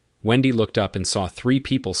 Wendy looked up and saw 3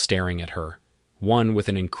 people staring at her, one with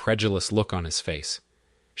an incredulous look on his face.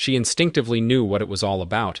 She instinctively knew what it was all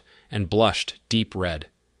about and blushed deep red.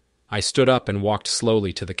 I stood up and walked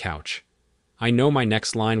slowly to the couch. I know my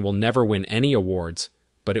next line will never win any awards,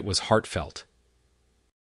 but it was heartfelt.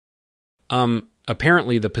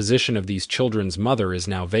 Apparently the position of these children's mother is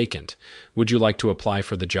now vacant. Would you like to apply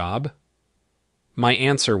for the job?" My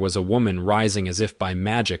answer was a woman rising as if by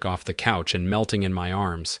magic off the couch and melting in my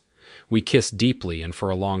arms. We kissed deeply and for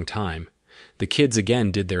a long time. The kids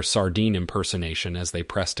again did their sardine impersonation as they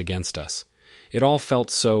pressed against us. It all felt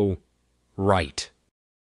so right.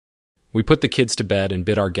 We put the kids to bed and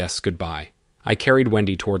bid our guests goodbye. I carried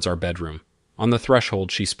Wendy towards our bedroom. On the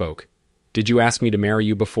threshold, she spoke. "Did you ask me to marry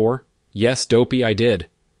you before?" "Yes, Dopey, I did."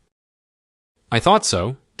 "I thought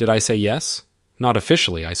so. Did I say yes?" "Not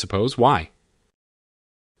officially, I suppose. Why?"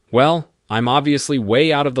 "Well, I'm obviously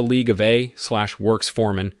way out of the league of A/works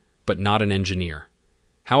foreman, but not an engineer.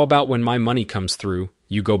 How about when my money comes through,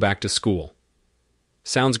 you go back to school?"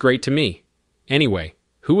 "Sounds great to me. Anyway,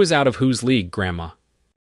 who is out of whose league, Grandma?"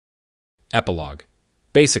 Epilogue.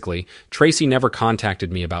 Basically, Tracy never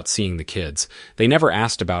contacted me about seeing the kids. They never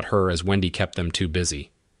asked about her as Wendy kept them too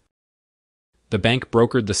busy. The bank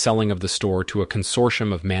brokered the selling of the store to a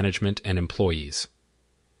consortium of management and employees.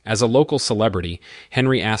 As a local celebrity,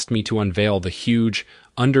 Henry asked me to unveil the huge,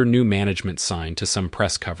 under new management sign to some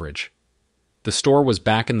press coverage. The store was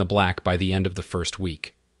back in the black by the end of the first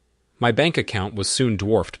week. My bank account was soon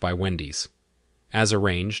dwarfed by Wendy's. As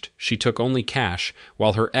arranged, she took only cash,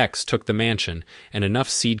 while her ex took the mansion and enough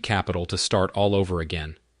seed capital to start all over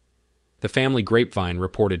again. The family grapevine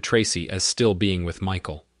reported Tracy as still being with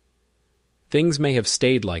Michael. Things may have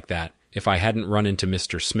stayed like that if I hadn't run into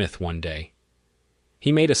Mr. Smith one day.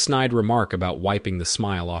 He made a snide remark about wiping the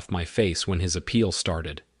smile off my face when his appeal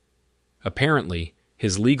started. Apparently,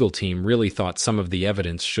 his legal team really thought some of the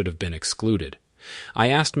evidence should have been excluded. I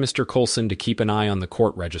asked Mr. Coulson to keep an eye on the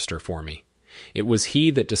court register for me. It was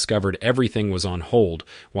he that discovered everything was on hold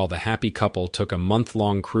while the happy couple took a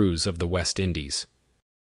month-long cruise of the West Indies.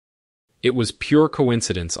 It was pure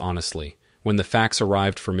coincidence, honestly, when the facts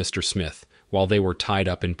arrived for Mr. Smith while they were tied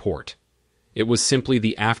up in port. It was simply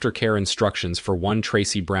the aftercare instructions for one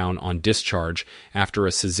Tracy Brown on discharge after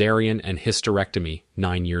a cesarean and hysterectomy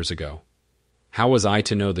 9 years ago. How was I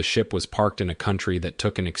to know the ship was parked in a country that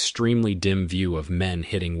took an extremely dim view of men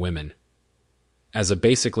hitting women? As a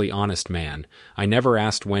basically honest man, I never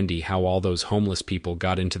asked Wendy how all those homeless people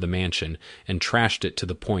got into the mansion and trashed it to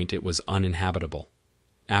the point it was uninhabitable.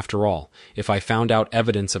 After all, if I found out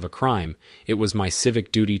evidence of a crime, it was my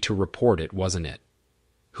civic duty to report it, wasn't it?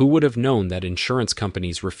 Who would have known that insurance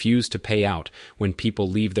companies refuse to pay out when people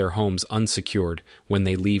leave their homes unsecured when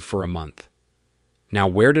they leave for a month? Now,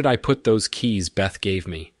 where did I put those keys Beth gave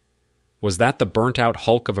me? Was that the burnt-out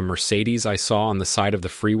hulk of a Mercedes I saw on the side of the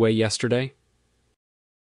freeway yesterday?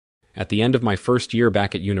 At the end of my first year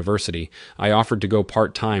back at university, I offered to go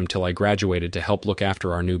part-time till I graduated to help look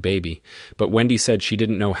after our new baby, but Wendy said she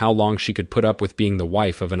didn't know how long she could put up with being the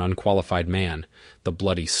wife of an unqualified man, the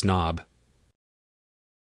bloody snob.